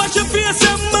 you wash your face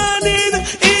from morning,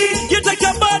 you take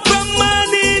a bath from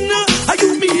morning. Are you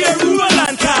me here,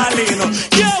 Roland calling?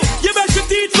 Yo, you wash your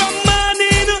teeth from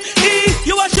morning,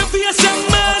 you wash your face from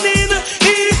morning,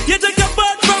 you take a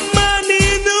bath from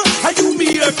morning. Are you me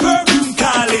here, perfume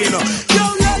calling? Yo,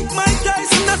 like Mike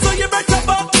Tyson, that's why you better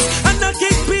box and not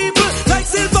kick people like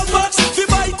silver box. If you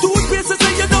buy toothpaste,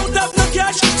 say you don't have no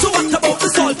cash. So what about the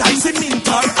salt ice in mint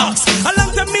or ox?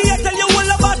 Along to me, I tell you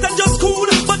all about and just cool.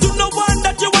 But you know one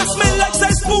that you want smell like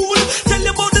say spoon. Tell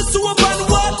you about the soap and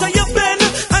water you bend.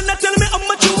 And I tell me how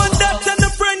much you want that and a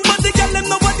friend. But the girl them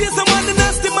nowadays the one the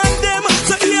nasty man them.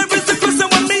 So here is the question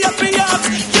when me up me ask.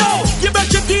 Yo, you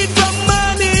brush your teeth from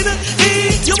morning,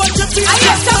 you wash your feet from morning. I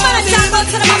hear someone that talk about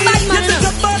to the bad man. You take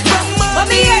a bath from morning. But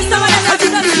me hear someone that talk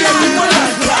about to the bad man.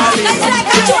 That's like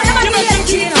a joke about me and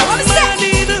Gina. What me say?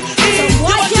 So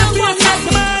why can't one like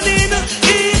morning?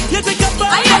 You take a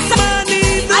bath from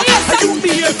morning. You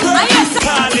be a girl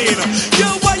calling. Yo,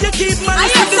 why you keep man? I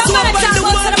hear someone that talk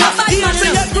about to the bad man. You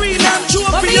say you're green and true.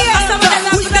 But me hear someone that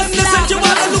talk about to the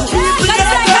bad man.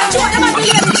 That's like a joke about me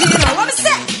and Gina. What me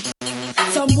say?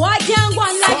 Some boy can't go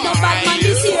on like no bad man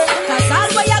this year. Cause all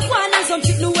boy you go on and some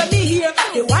people when me hear.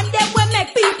 The one them will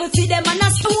make people see them and a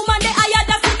spoon and they hire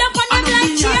that put up on them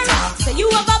like cheer. Say you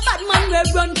have a bad man where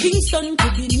run Kingston. To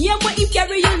the name where he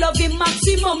carry you love him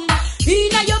maximum.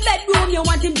 In your bedroom you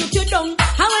want him to you down. And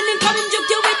when him come him juke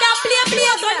you with that play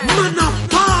gun. Man a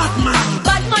bad man.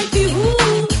 Bad man for who?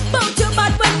 Bout you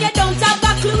bad when you don't have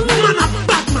a clue. Man a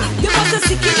bad man. You must have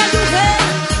sick in your head.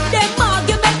 Them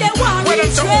argument they want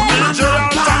reach red.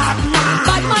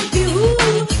 Bad man for who?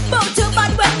 Bout you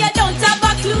bad when you don't have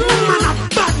a clue. Man a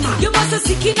bad man. You must have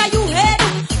sick in your head.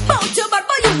 Bout you bad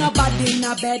but you not bad in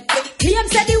a bed. Claim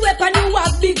say the weapon you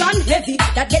have big and heavy.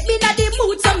 That get me in the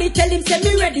mood so me tell him say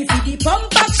me ready for the pump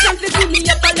action to fill me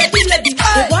up a lady.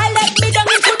 The boy let me down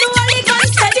into the only gun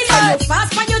steady. You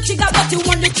fast for your trigger but you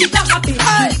want the trigger happy.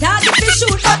 Target the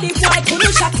shoot but the boy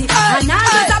couldn't shot it. And now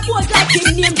there's a pose like him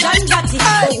named John Gotti.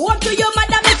 Go home to your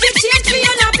mother make you change for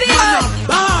your nappy.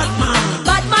 Bad man.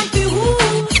 Bad man for who?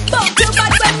 Bout you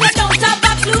bad when you don't have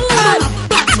a clue.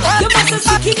 You must have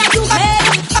sick in your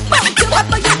head. Bout you bad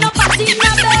but you not bad in your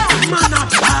bed. Man a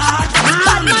bad man.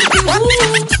 Bad man for who?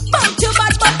 Bout you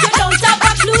bad but you don't have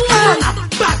a clue.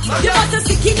 You must have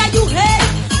sick in your head.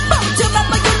 Bout you bad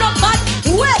but you not bad.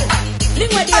 Well,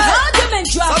 think where the argument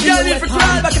drop you with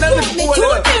hand. Put me to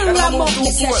the ram of the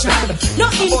session. No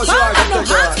infant and no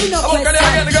heart, me no question.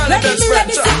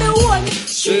 Ready see me one.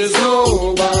 She's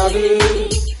nobody,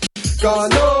 got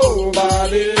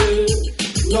nobody,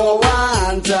 no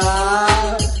one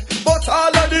time. But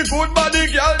all of the good body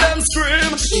girl them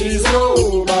scream. She's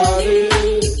nobody,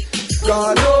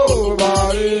 got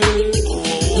nobody,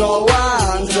 no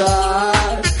one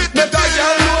time. Make a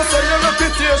girl know so your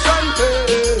reputation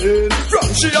pain. From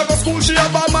she a go school she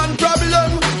have a man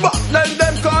problem. But then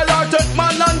them call her take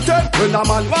man and take. When a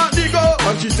man want the go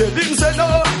and she tell him say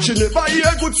no, she never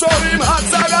hear good so him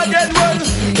ask her again. Well,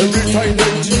 every time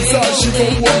them tease her she go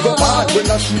home go bad. When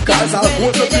she calls her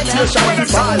good reputation be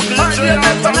bad. And they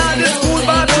never know the school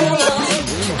bathroom.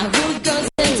 I would go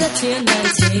entertain my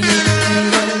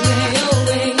team.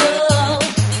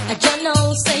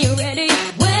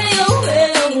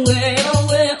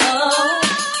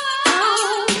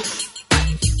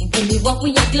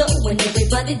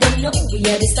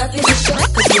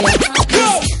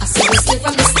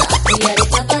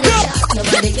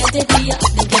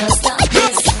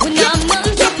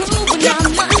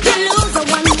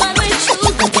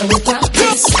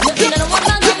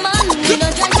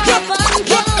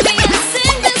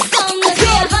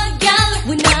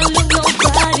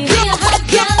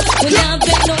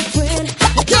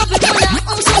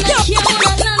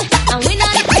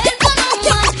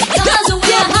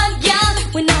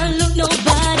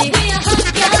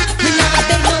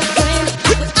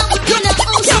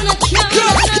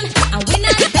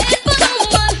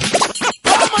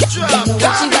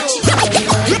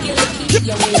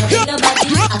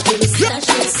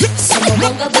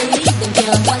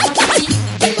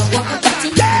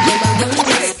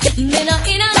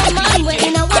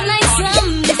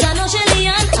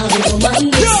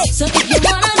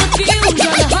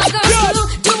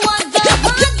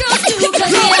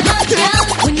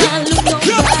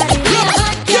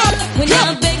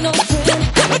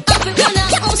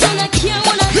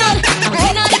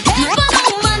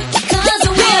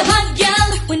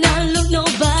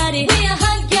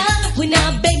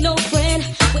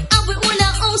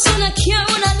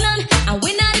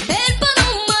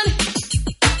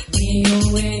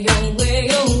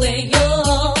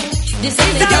 This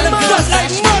ain't a girl just like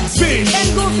mudfish. And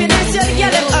goofiness, you get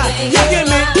them hot. You get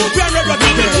me? Goofy and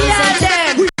representative. Yeah,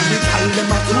 them. We call them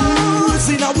a cruise.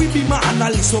 In a we be my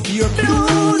analyst of your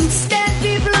blues. Stand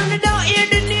people on the don't hear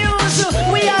the news.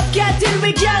 We have cattle,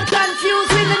 we can't confuse.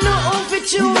 We don't know who to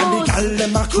choose. We call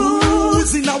them a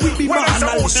cruise. In a we be my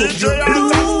analyst of your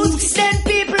blues. Stand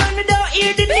people on the don't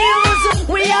hear the news.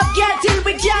 We have cattle,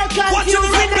 we can't confuse.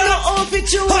 We don't know who to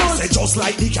choose. I say just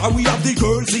like the car, we have the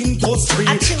girls industry.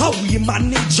 How we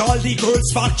manage all the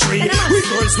girls factory. We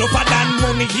girls no better than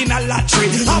money in a lottery.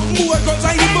 Have more girls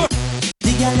than you.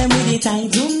 The girl them with the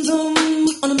tight zoom zoom.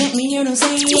 Wanna make me hear them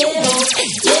say yeah oh,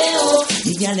 yeah oh.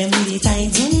 The girl them with the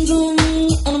tight zoom zoom.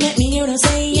 Wanna make me hear them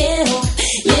say yeah oh,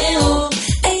 yeah oh.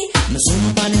 Hey, me swim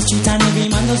up on the street and every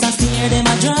man goes and stare. Them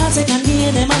a draw second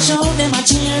gear, them a shout, them a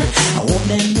cheer. I hope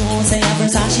them know say a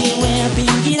Versace wear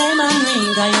pinky diamond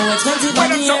ring. 'Cause you expensive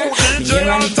on here. Me hear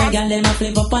a little girl them a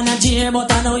flip up on a chair,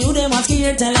 but I know you them a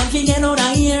scared. Tell them fi get out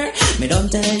of here. Me don't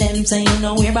tell them say you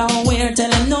know where but where. Tell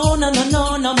them no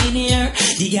me near.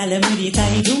 The girl them with the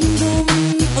tight zoom zoom.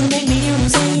 Wanna make me hear them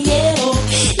say yeah oh,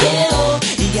 yeah oh.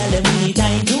 The girl them with the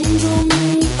tight zoom zoom.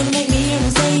 Wanna make me hear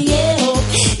them say yeah oh,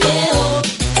 yeah oh.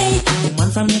 Hey, the man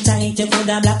from your tight, you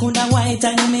coulda black, coulda white,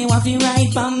 and you may want to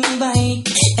ride from me bike.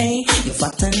 Hey, you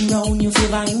fat and round, you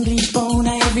favor English pound,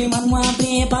 and every man want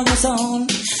play upon your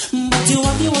sound. But you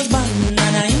have your husband,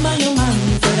 and I'm by your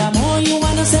man. Furthermore, you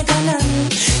want a second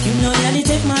hand. You know you're the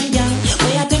take man gang,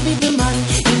 where you take people man.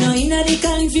 You know inna the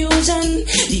confusion.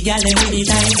 The girl them with the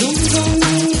tight zoom zoom.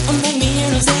 Make me hear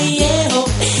them say yeah oh,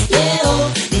 yeah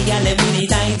oh. The girl them with the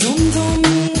tight zoom zoom.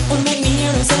 Make me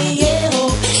hear them say yeah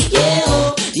oh, yeah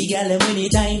oh. The girl them with the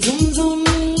tight zoom zoom.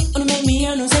 Make me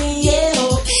hear them say yeah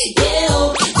oh, yeah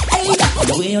oh. Hey,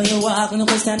 the way you walk, no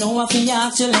question no what you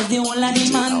ask. You let the whole of the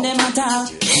man them attack.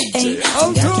 Hey,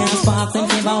 girl can't spark them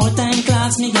give out time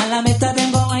class. Me girl a better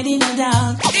than go hide in the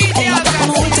dark. Hey, I'm out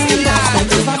time boss, them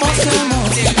give a boss them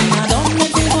out. I don't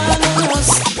make me go alone us.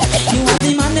 You want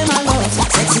the man them a love,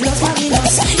 sexy love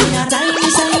fabulous. In a time you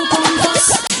say you come first.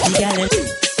 The girl them.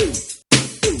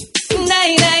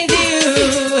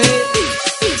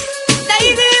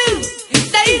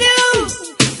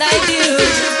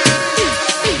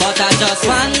 Just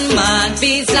one man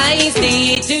be sliced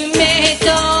the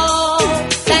tomato.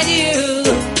 That you.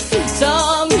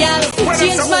 Some gal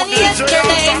change money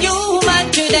yesterday, you man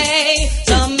today.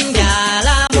 Some gal a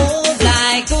move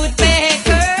like good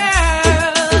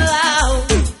girl.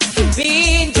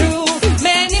 Been through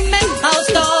many men house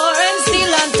door and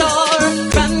still on tour.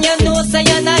 From your nose say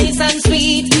you're nice and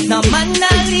sweet. No man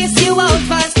I'll list you out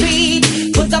for street.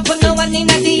 Put up on no one in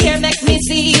the ear make me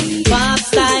see. Pop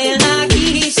style na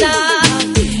Keisha.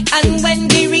 And when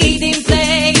we read him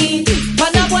play,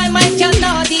 but a boy might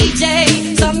cannot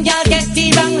DJ. Some y'all get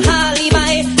the wrong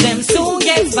alibi, them soon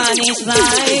get Spanish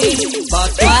fly.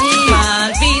 But one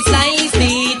man be slice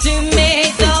the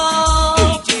tomato.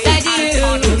 That you.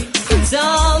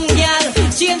 Some y'all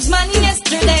change money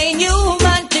yesterday, new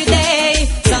man today.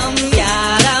 Some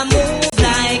y'all a move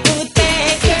like good girl.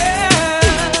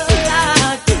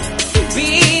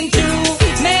 Been through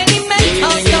many men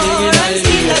outdoor and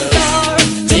still outdoor.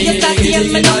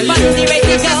 Me no fancy ready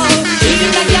to go.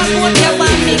 Even like your boat, you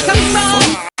want me come from.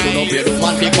 You know where the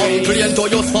man be complain to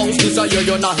your spouse. This a year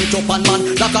you're not hit up and man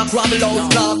like a crabble house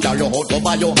clock. Carry your out go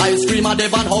buy your ice cream at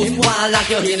Devon house. Him want lock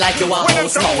you in like you a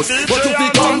house mouse. But you be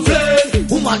complain,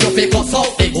 woman you pick us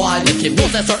out big while. Make him know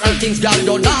that certain things girl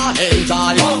you not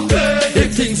enjoy.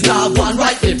 If things not one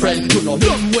right, my friend, you know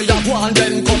them way you want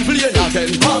them complain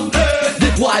again. The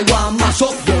boy want mash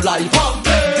up your life.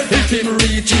 If him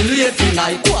reaching late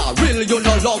tonight, quarrel you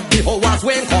no love the hours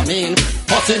when coming.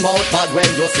 Pass him out bad when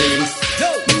you sing.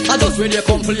 I just when you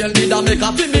complain, did I make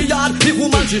up in me yard? The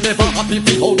woman she never happy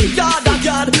for how the yard and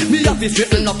yard. Me have to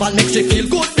straighten up and make she feel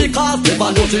good because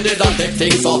never know she didn't take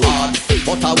things so hard.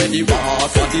 But I when the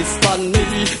boss for this stand me,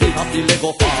 we have the leg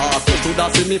go fast. You should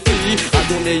have seen me free. I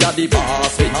don't need the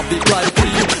boss, we have the cry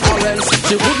free. Or else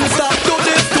she wouldn't stop to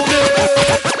this to me.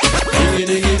 Dingy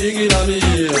dingy dingy na me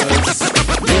ears.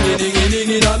 Dingy dingy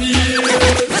dingy na me ears.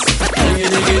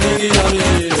 Dingy dingy dingy na me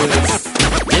ears.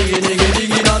 Dingy dingy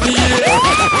dingy na me ears.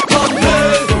 Come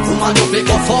here, woman you pick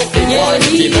us up the boy.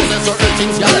 She knows that certain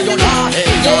things y'all you not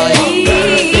enjoy.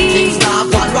 Big things not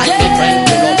one right, my friend.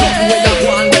 You know nothing where you go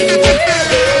and when you go.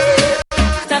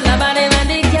 Stop the body man,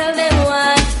 the girl them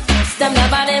want. Stop the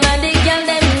body man, the girl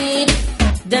them need.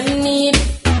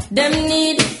 Them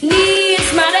need.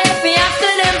 Smart if you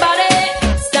after them body.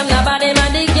 Stop the body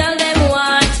man, the girl them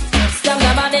want. Stop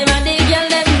the body man, the girl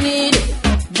them need.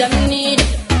 Them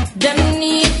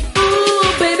need. Ooh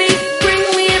baby,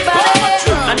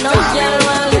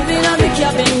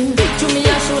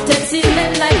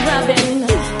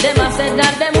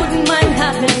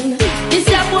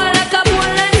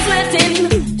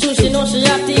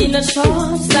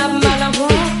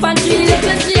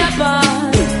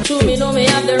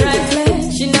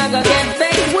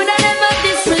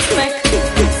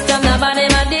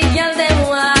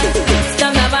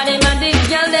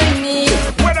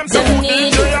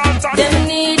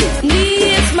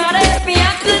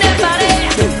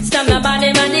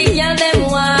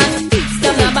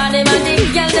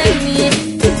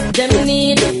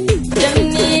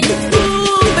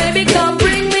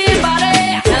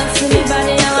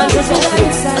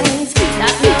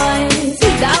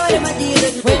 them a deal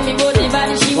with. When me go the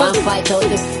body, she want was fight out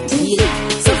the deal.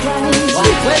 Surprise.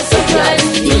 well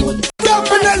surprised.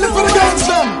 Definitely for the girls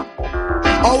them.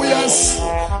 Oh yes.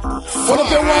 For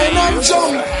the wine and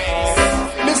jump.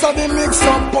 This are the mix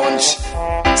up punch.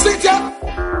 Sit ya.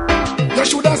 You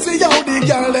shoulda see how the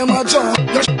girl them a jump.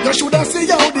 You shoulda see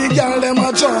how the girl them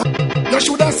a jump. You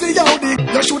shoulda see how the.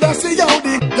 You shoulda see how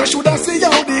the. You shoulda see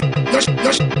how the.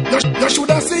 You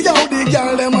shoulda see how the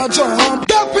girl them a jump.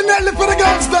 Definitely for the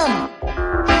girls them.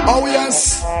 Oh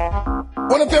yes.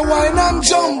 Wanna play wine and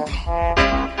jump.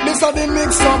 This are the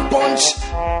mix up punch.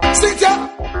 Sit ya.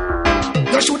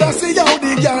 You shoulda see how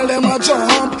the girl them a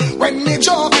jump. When me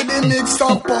jump with the mix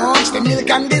up punch, the milk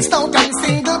and the stout and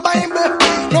single Bible.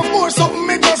 No more something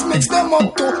me just mix them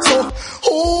up too. So,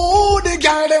 oh, the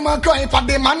girl them a cry for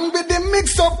the man with the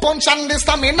mix up punch and the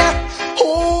stamina.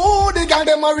 Oh, the girl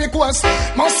them a request.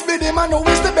 Must be the man who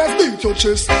is the best. Beat your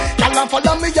chest. Girl a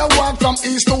follow me a walk from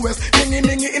east to west.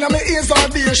 Dingy in a me ears all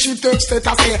day. She text it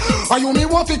a say, are you me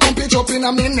want to come pitch up in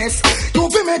a me nest? You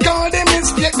fi make all the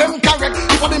mistake them correct.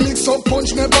 If the mix up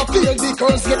punch never feel the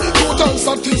curse yet. Total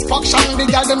satisfaction the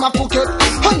girl them a pocket.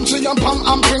 Country and Pam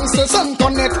and Princess and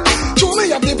Connect. Show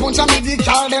me up the punch and me the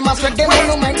girl them a sweat. Them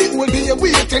no mind the whole day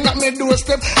waiting at me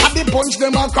doorstep. At the punch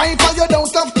them a cry for you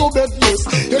don't have to bed. Yes,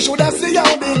 you shoulda see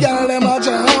how the girl them a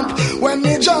jump. When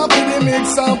me jump in the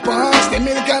mix and punch, the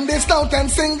milk and the stout and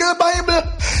single Bible.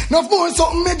 No more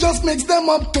something me just mix them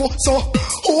up too. So,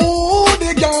 oh,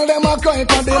 the girl them a cry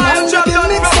for the man with the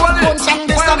mix and punch and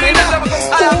the stamina.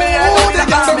 Oh, the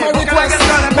girl them a request.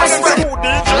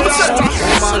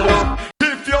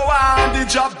 If you want the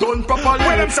job done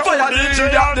properly, fire the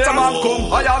idiot, them and come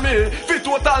hire me. For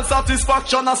total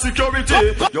satisfaction and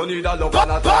security, you need a love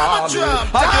and a army.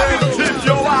 Again, if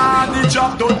you want the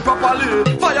job done properly,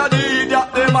 fire the idiot,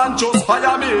 them and just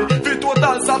hire me. For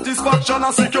total satisfaction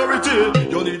and security,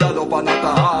 you need a love and a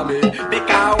army.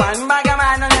 Because one bag of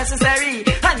man unnecessary,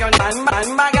 and your one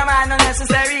bag of man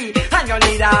unnecessary, and you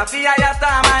need a fire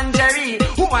Tom and Jerry.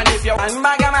 Woman, if you one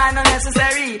bag of man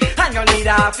unnecessary, and you need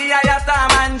a fire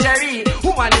Tom and Jerry.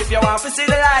 Woman, if you want to see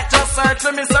the light, just search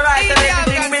for Mr. Right and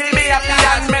everything will be happy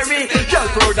and merry. Girl,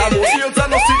 furthermore, heels and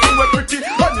no sitting with pretty.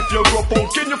 And if you grow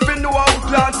pumpkin, you fin know how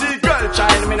plenty. Girl,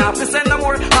 child, me not to send no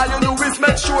more. All you do is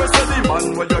make sure so the man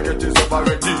when you get is up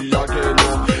already again.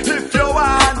 If you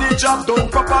want the job done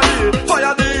properly,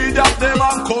 fire the idiot, them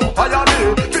and come hire me.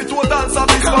 Fit total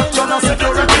satisfaction and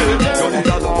security. You need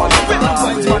a love and a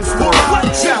army.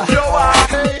 If you want,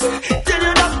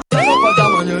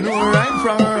 you know right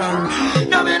from wrong.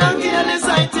 Now me not kill this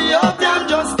Ethiopian.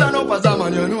 Just stand up as a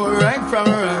man, you know right from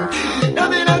wrong. Now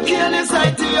me not kill this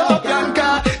Ethiopian.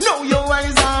 Car now your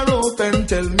eyes are open.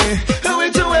 Tell me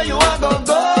which way you are gonna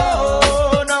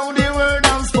go. Now the word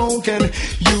I'm spoken.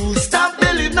 You stop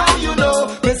believe now you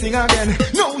know. Me sing again.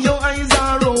 Now your eyes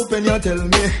are open. You tell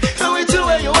me which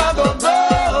way you are gonna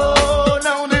go.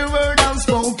 Now the word I'm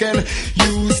spoken.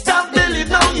 You stop believe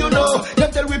now you know.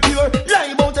 Them tell we pure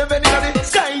lie about everybody.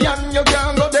 Sky and you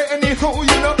can't go there anyhow,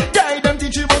 you know. Guy them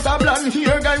teach you about a blonde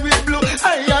hair guy with blue.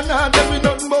 I and not them with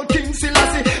nothing but King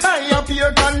Selassie. I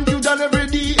appear confusion every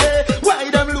day. Why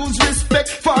them lose respect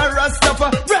for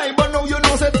Rastafari? Right, but now you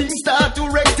know that things start to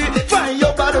rectify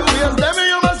your bad ways. Them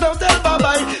you must now tell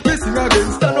bye-bye. Listen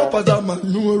again, stand up as a man,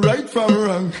 know right from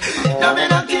wrong. Now me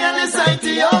not kill this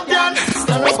Ethiopian.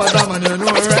 Stand up as a man, you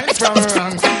know right from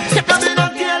wrong. Now me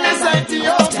not kill this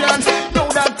Ethiopian. Know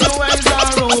that your eyes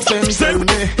are open. Tell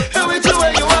me which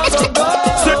way you are gonna go.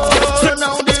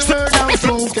 Now the word I'm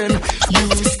spoken. You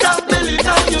stop believing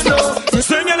now you know.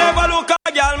 Sing you never look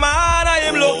a girl, man, I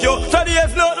him look you. So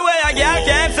there's no way a girl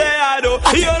can say I do.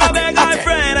 You not beg her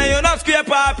friend and you not scrape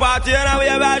her party and we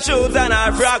have her shoes and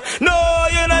her frock. No,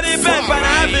 you not the pep and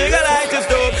her figure like a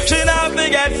stove. She not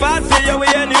forget fast, see you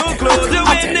wear new clothes. You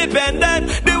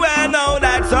independent, the way now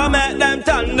that some make them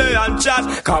thunder and chat.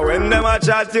 Cause when them a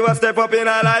chat, you a step up in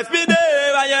her life, be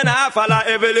there and you not follow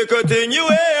every little thing you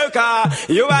hear. Cause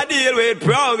you a deal with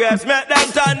progress, make them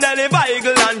thunder the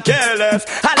vehicle and careless.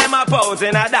 And them a pose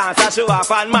in a dance, a show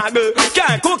off and muggle.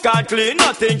 Can't cook and clean,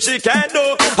 nothing she can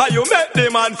do. And you make the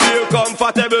man feel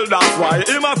comfortable, that's why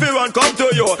him a feel and come to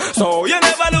you. So you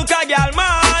never look a girl,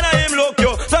 man, and him look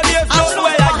you. So there's no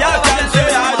way a girl can say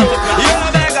I do. You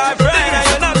not beg her friend and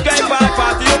you not scrape her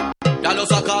party. Y'all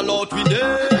just a call out with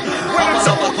them. Papa's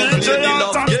up a company the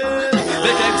love game.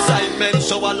 Make excitement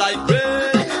show a like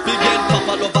rain. Begin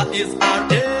Papa lover is our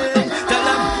aim. Tell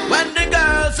them when the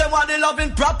girls say what they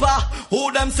loving proper,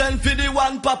 who them send for the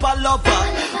one Papa lover.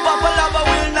 Papa lover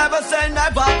will never say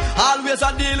never. Always always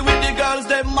a deal with the girls,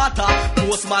 them matter.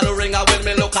 Postman ring her when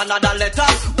me look another letter.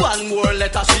 One more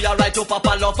letter, she a write to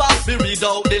Papa Lover. Me read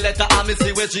out the letter and me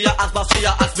see where she a ask, but she a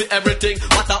ask me everything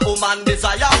what a woman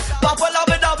desire. Papa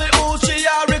Lover who she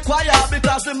a require,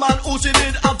 because the man who she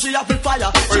did have she a free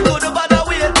fire. She couldn't bother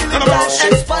wait till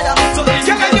it expire. So in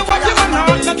the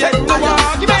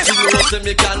she knows that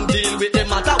me can deal with the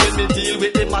matter. When me deal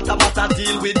with the matter,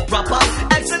 deal with proper.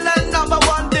 Excellent number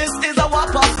one, this is a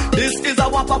whopper. This is a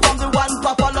whopper from the one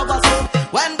Papa Lover. So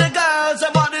when the girls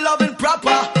them want the loving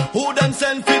proper, who them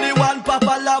send for the one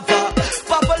Papa Lover?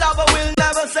 Papa Lover will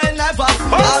never say never.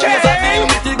 Always a deal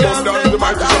with the girls them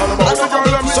matter. And the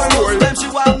girl them she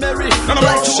want marry.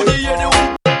 Like to the year the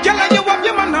one. Girl, you have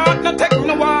your man heart, no take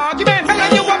no argument.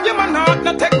 Girl, you have your man heart,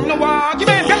 no take no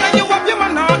argument. Girl, you have your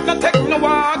man heart, no take no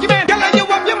argument. Girl, you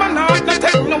have your man heart, no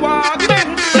take no argument.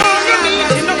 No, you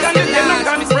need no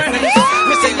kind of friend.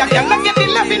 Me say ya girl, get the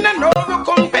loving and no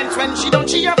recompense. When she don't,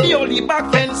 she have the only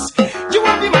back fence. You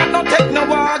have your man, no take no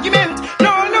argument.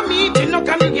 No meeting, no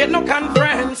can you get no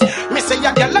conference. Me say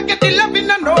ya girl, get the loving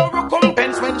and no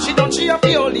recompense. When she don't, she have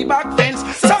the only back fence.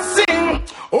 So sing,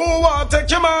 oh, I'll take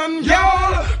your man,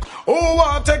 girl. Oh,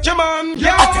 I'll take your man,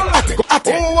 girl.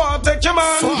 Oh, I'll take your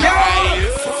man, girl.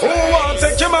 Oh, I'll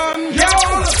take your man,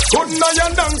 girl. Couldn't I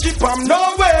and donkey palm,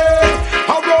 no way.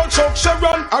 I roll Chuck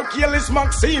Sharon, I'll kill this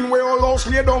Maxine, we all house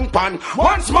lay down pan.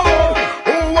 Once more,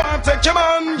 oh, I'll take your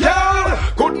man, girl.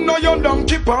 Couldn't I and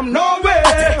donkey palm, no way.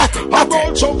 I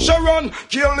roll Chuck Sharon,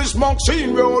 kill this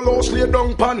Maxine, we all house lay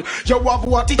down pan. You have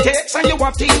what it takes and you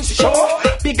have things to show.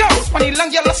 Big house, funny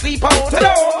long, you'll sleep out the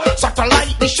door.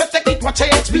 Satellite, this should take it, watch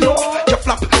HBO. You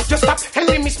flop, you stop, and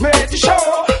they mismade the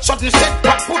show. Suddenly set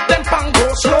back, put them bang,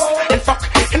 go slow. And fuck,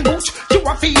 and boots, you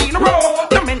are feeling raw.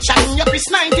 No mention your piece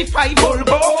 95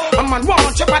 Volvo. A man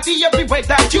want your body everywhere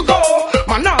that you go.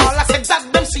 Man, all I said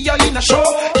that them see you in a show.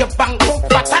 You bang, book,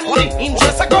 fat, and the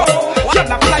interest ago. You're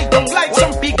not fly down like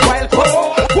some big wild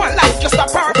crow. One life just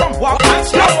apart from walk and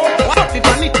slow. Not the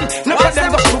vanity, none of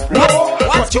them go stoop low.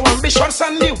 What your ambitions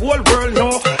and the whole world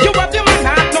know. You have the man,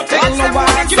 not take no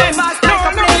argument.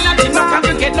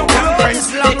 Get no conference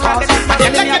because I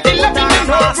can let the loving and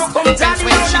no recompense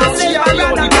when she see her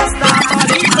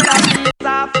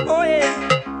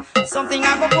something I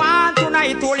go want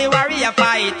tonight, only warrior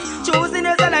fight. Choosing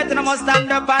is a light and I must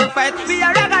stand up and fight. We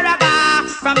are raga raga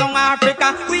from down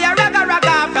Africa. We are raga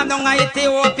raga from down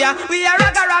Ethiopia. We are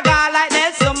raga raga like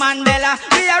Nelson Mandela.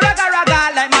 We are raga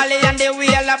raga like Mali and the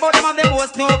wheel. About them of the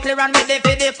most nuclear and with the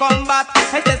for the combat.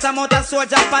 I say some out of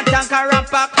soldier and tanker and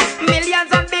pack.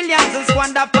 Millions and billions and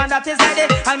squander upon that is like the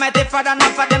Almighty Father.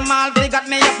 Not for them all, they got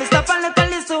me up to stop and look and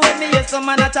listen with me. Yes, some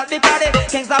man a chat because the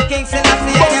kings of kings still a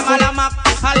see them all a map.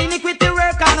 All iniquity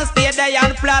work on the stay there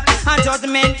and flat. And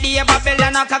judgment day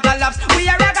Babylon a collapse. We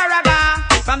are raga raga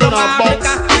from the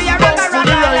Africa. We are raga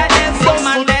raga like Nelson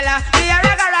Mandela. We are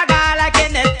raga raga like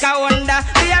Kenneth Kaunda.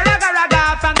 We are raga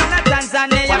raga from the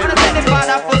Tanzania. I'm gonna say the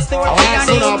father footstool. We are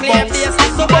nuclear base.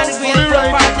 So man is going to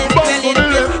party. Well in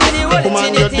peace. Come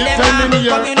on, you're defending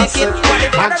your asset.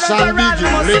 Action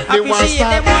begin, let the one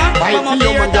start. Fight for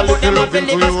your man, you're looking up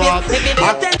into your heart. 10,000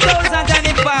 and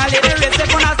it fall. The rest of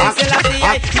us is still a see.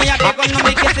 Me a take on no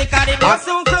make it sick. The door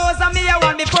soon close and me a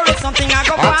want before it's something I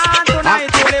go on tonight.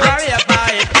 To the warrior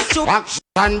fight.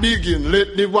 Action begin,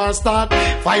 let the war start.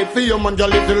 Fight for your man,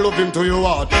 girl, if you love him to your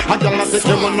heart. And girl, I take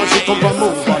your man, she come from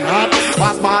move on that.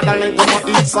 Pass by the length of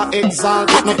it's a exalt.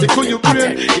 It not tickle your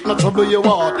brain, it not trouble your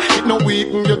heart. It no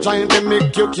weaken your giant and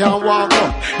make you can't walk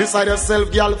up. Beside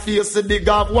yourself, girl, face the dig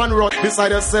off one rush.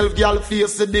 Beside yourself, girl,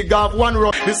 face the dig off one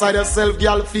rush. Beside yourself,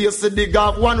 girl, face the dig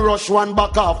off one rush. One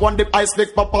back off, one dip ice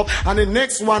pick pop up. And the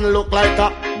next one look like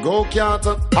a go-kart.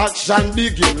 Action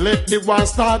begin, let the war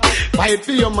start. Fight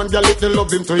for your man, girl, if you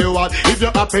love him to your heart. If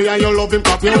you're happy and you love him,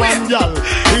 pop your one, girl.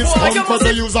 It's come for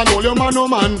the use and all your man, oh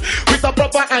man. With a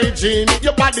proper hygiene,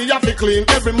 your body have to clean.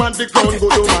 Every man the crown,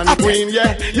 good woman, queen,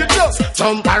 yeah. You just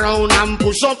jump around and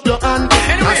push up your hand.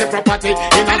 As a property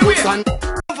in a good stand.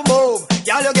 Move,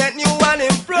 y'all you get new and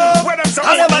improve. All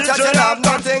them a chat you have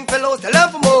nothing for lose. Tell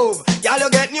them to move, y'all you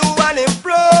get new and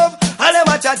improve. All them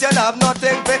a chat you have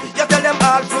nothing for. You tell them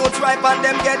all fruits ripe and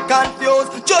them get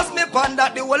confused. Just me pon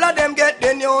that the whole of them get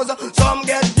the news. Some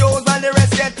get used and the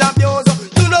rest get abused.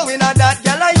 You know we not that,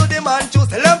 y'all are you the man choose.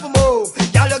 Tell them to move,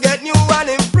 y'all you get new and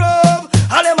improve.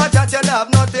 All them a chat you have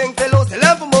nothing for lose. Tell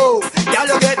them to move, y'all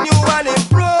you get new and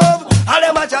improve. All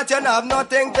them a chat you have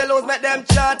nothing to lose. Make them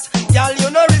chat, y'all you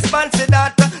no response to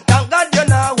that. Thank God you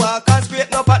now walk and straight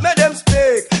no part. Make them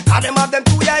speak. All them have them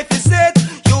too high for sit.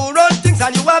 You run things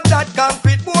and you have that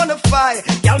concrete bonafide.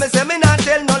 Y'all me say me not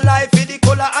tell no lie. For the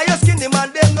color of your skin, the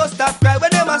man them no stop cry.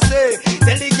 When them a say,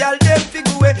 tell the girl them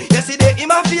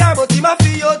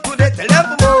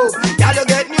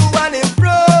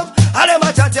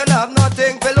have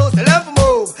nothing to lose. Tell them to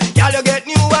move. Y'all you get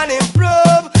new and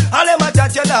improve. All them a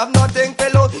chat, you have nothing to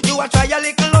lose. You a try a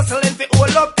little hustle and fi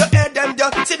hold up your head. Them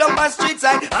just sit down on street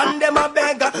side and them a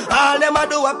beg. All them a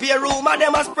do a pay room and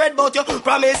them a spread bout you.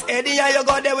 Promise Eddie and you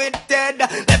go there with Ted.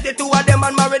 Left the two of them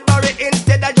and married Barry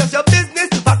instead. Of just your business.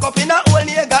 Back up in a whole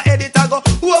nigga editor go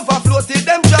overflow till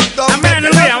them drop down.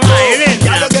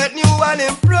 Y'all you get new and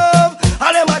improve.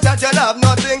 All them a chat, you have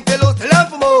nothing to lose. Tell them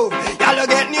to move. Y'all you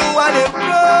get new and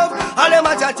improve. All them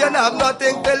a chat, you have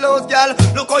nothing to lose, girl.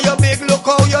 Look how you big, look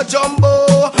how you jumbo.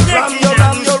 Ram you,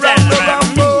 Rambo.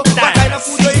 What kind of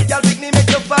food you eat, y'all?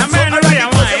 Make you fat. So alright,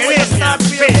 because the way you start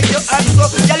feel, make you act so.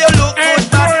 Y'all you look good,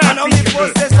 bad. And how me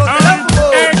post this, so tell them to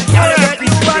move. Y'all you get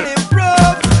new and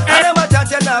improve. All them a chat,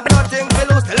 you have nothing to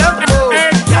lose. Tell them to move.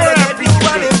 Y'all you get new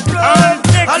and improve.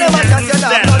 All them a chat, you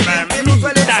have nothing to lose.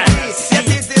 Well, it's free. Yes,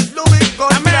 it is Louis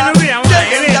Culture. Tell them that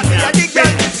we are the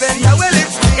girl defender. Well,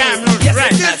 it's free. Yes,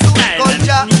 it is Louis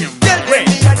Culture. Tell them we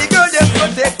are the girl them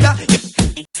protector.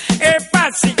 Hey,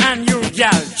 Patsy and you,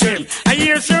 y'all, Jim. I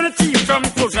hear some of the team from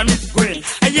Coast and Miss Gwen.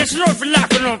 I hear some of the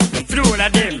locking up through all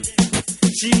of them.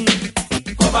 See,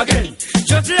 come again.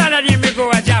 Just the other day, me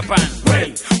go to Japan.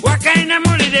 When? What kind of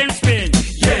money them spend?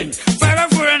 Yen. 5 or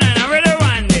 4 and 9, where they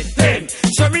want it? 10.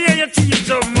 So me hear your teeth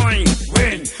some money.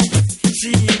 When?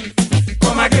 See,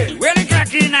 come again. Where the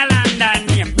crack in a London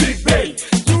name? Big Ben.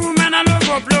 2 men a love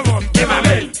up, them a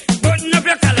men. Button up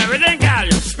your collar, where they call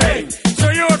you? Spain. So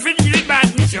you ought to deal with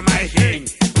badness, you my king.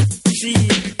 See,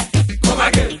 come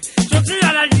again. So see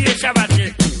all of the Shabbat.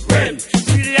 When?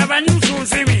 See they have a new soul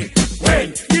for me.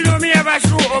 When? You know me have a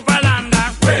show up a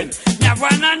London. When? You have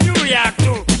one in New York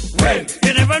too. When?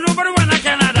 You never know but one in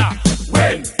Canada.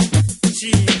 When?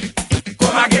 See,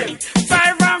 come again.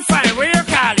 5 and 5, where you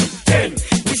call it? 10.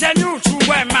 It's a new true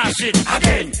boy machine.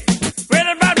 Again. Where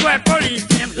the bad boy police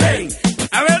name? Lane.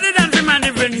 And where the dance man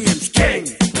even names? King.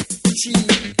 See,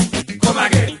 come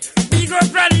again. Big up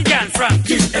Radigan from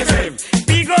Kiss FM.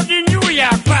 Big up the New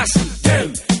York pass.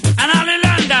 Them. And all the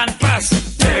London pass.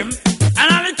 Them.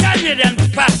 And all the Canadian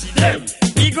pass. Them.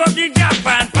 Big up the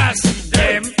Japan pass.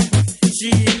 Them.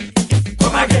 See,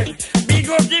 come again. Big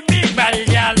up the big body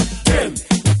girl. Them.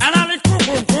 And all the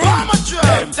cuckoo.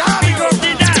 Them. Big up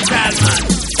the dancehall man.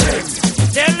 Them.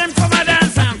 Tell them come a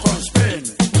dance and come spin.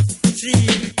 See,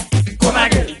 come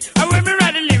again. I will be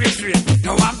writing lyrics straight.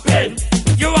 No one pen.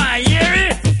 You want to hear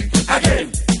it? Again.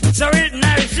 So it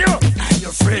nice you and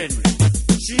your friend.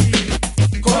 See,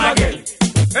 come again.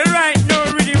 Right now,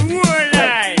 really wild,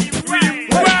 really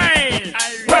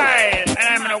wild. And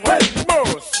I'm gonna work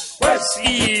both.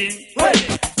 See,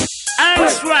 and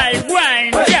that's why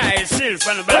wine guy self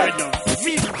on the belly down.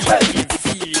 Feel.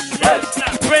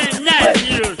 Very nice,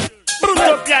 you know. Put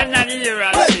up your nanny here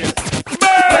and say, boo!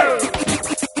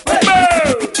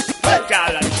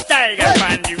 Call a tiger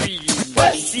from the region.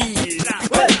 See,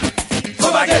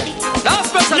 come again. Now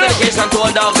special dedication to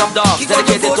all dogs of dogs.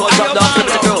 Dedicated to all top dogs of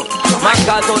the crew. Man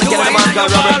called Tony Kennedy, man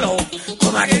called Robert.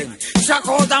 Come again. Shock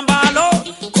out and ball out.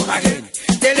 Come again.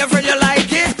 Tell your friend you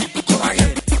like it. Come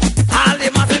again. All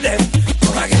them after them.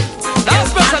 Come again. Now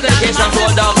special dedication to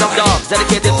all dogs of dogs.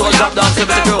 Dedicated to all top dogs of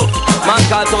the crew. Man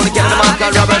called Tony Kennedy, man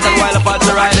called Robert, and while apart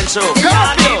the riding show.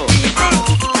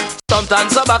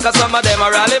 Sometimes so back, some of them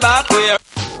are rally back where.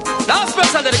 Now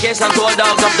special dedication to all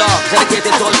dogs of dogs.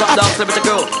 Dedicated to all top dogs of the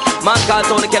crew. Man called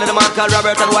Tony Kennedy, man called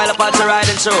Robert, and while apart the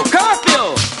riding show.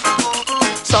 Curfew!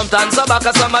 Sometimes so back,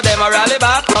 some of them are rally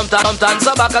back. Sometimes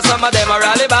so back, some of them are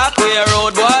rally back. We a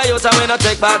road boy, you tell me no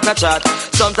take back no chat.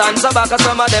 Sometimes so back,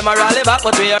 some of them are rally back,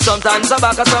 but we are. Sometimes so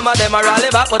back, some of them are rally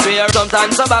back, but we are.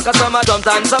 Sometimes so back, some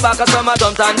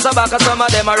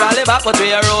of them are rally back, but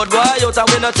we a road boy, you tell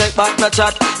me no take back no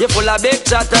chat. You full of big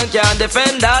chat and can't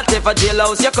defend that. If a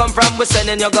jailhouse you come from, we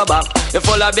sending you go back. You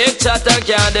full of big chat and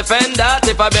can't defend that.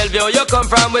 If a Bellevue you come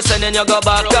from, we sending you go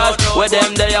back. Cause with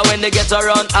them there when they get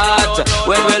around hot.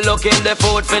 When we looking the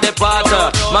food for the pot.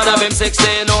 Man have him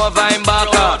 16 over him back.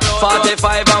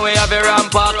 45 and we have a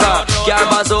rampacker. Car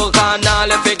bazooka and all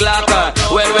the big locker.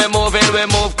 When we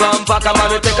move compact. Man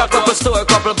we take a couple store,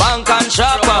 couple bank and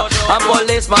shop. And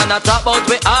policeman a top out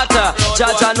we hot.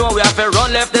 Judge I know we have to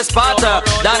run left the spot.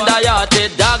 Dan the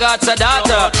yachted dog at the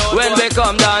data. When we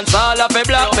come dance all of the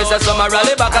block. Me say some a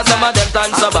rally back and some of them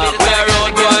dance so back. We a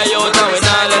road boy out and we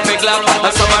not left the clock.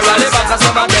 And some a rally back and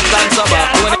some of them dance so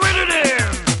back.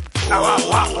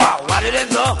 What did it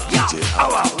do?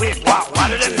 What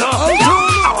did it do?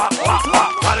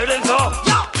 What did it do?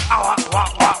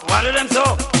 What did it do?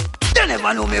 They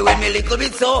never know me when me little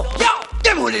bit so.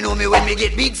 Them only know me when me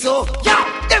get big so.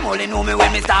 Them only know me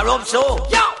when me start up so.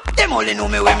 Them only know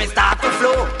me when me start to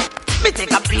flow. Me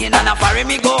take a plane and a ferry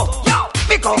me go.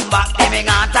 Me come back, then me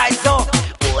gonna tight so.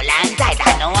 Hold on tight,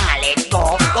 I know I let go.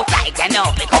 Go flight and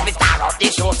up, because we start off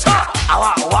the show. So,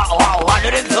 what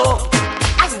do them so?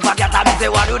 I forget how me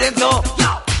say, what do them so?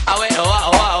 Away,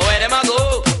 where them a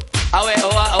go? Away,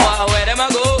 where them a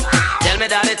go? Tell me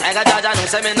that the tiger judge, I know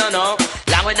say me no know.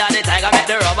 Long with that the tiger make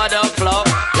the rubber duck flow.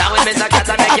 Long with Mr. Cat,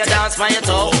 I make you dance from your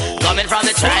toe. Coming from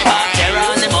the tribe of terror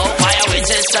on the mouth. Fire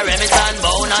Winchester, Remington,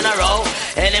 bone on a row.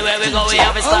 Anywhere we go, we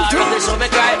have a star of the show me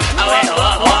cry. Away,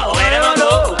 where them a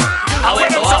go? Away,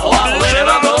 where them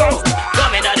a go?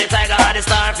 Coming that the tiger had the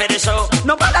star for the show.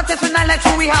 No matter if we not let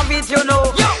you, we have it, you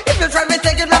know. If you try to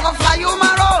take it, never fly you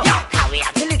tomorrow. We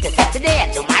have to listen to today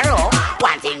and tomorrow.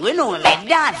 One thing we know, we make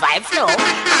dance vibe flow. All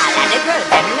of the girls,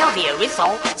 them love hear we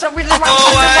song. So we just want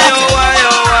to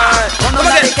why? Come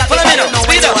again, follow me now,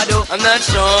 speed up. I'm not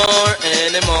sure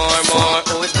anymore,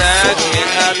 who is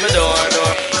knocking at my door.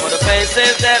 For the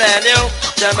faces that I knew,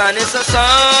 the man is so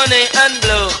sunny and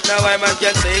blue. Now I man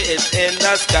can see it in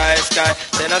the sky.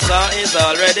 Then I saw it's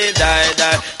already died.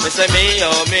 Me say me,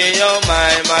 oh,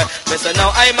 my. Me say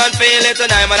now I man feel it and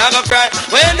I man I go cry.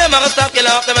 When them a go stop kill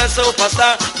off them a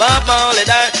superstar. Bob Marley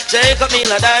die, Jacob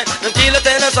Miller die. Them kill the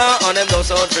tennis on them go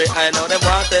so free. I know them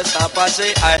want to stop and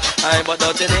say I but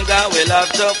dirty nigga will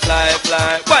have to fly.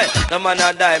 Why? No man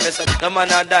a die, me say. No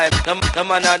man a die,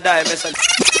 me say.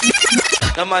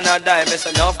 No man a die, miss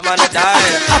enough man a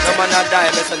die. No man a die,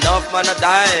 miss enough man a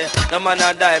die. No man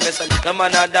a die, miss. No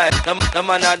man a die. No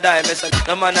man a die, miss.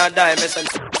 No man a die, miss.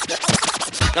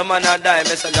 No man a die,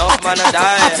 miss enough man a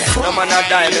die. No man a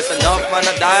die, miss enough man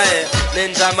a die.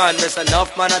 Ninja man, miss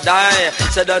enough man a die.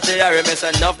 Say dirty Harry, miss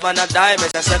enough man a die.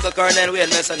 Miss a Second Colonel Wayne,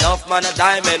 miss enough man a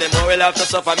die. Many more will have to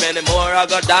suffer, many more I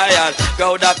go die. And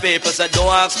crowd of people say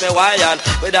don't ask me why. And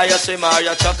whether you swim or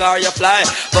you truck or you fly,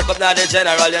 fuck up now the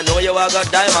general, you know you are gonna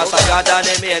die. Master God and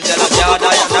him angel, and God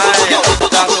and I.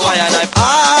 Talk to why and I.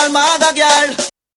 All my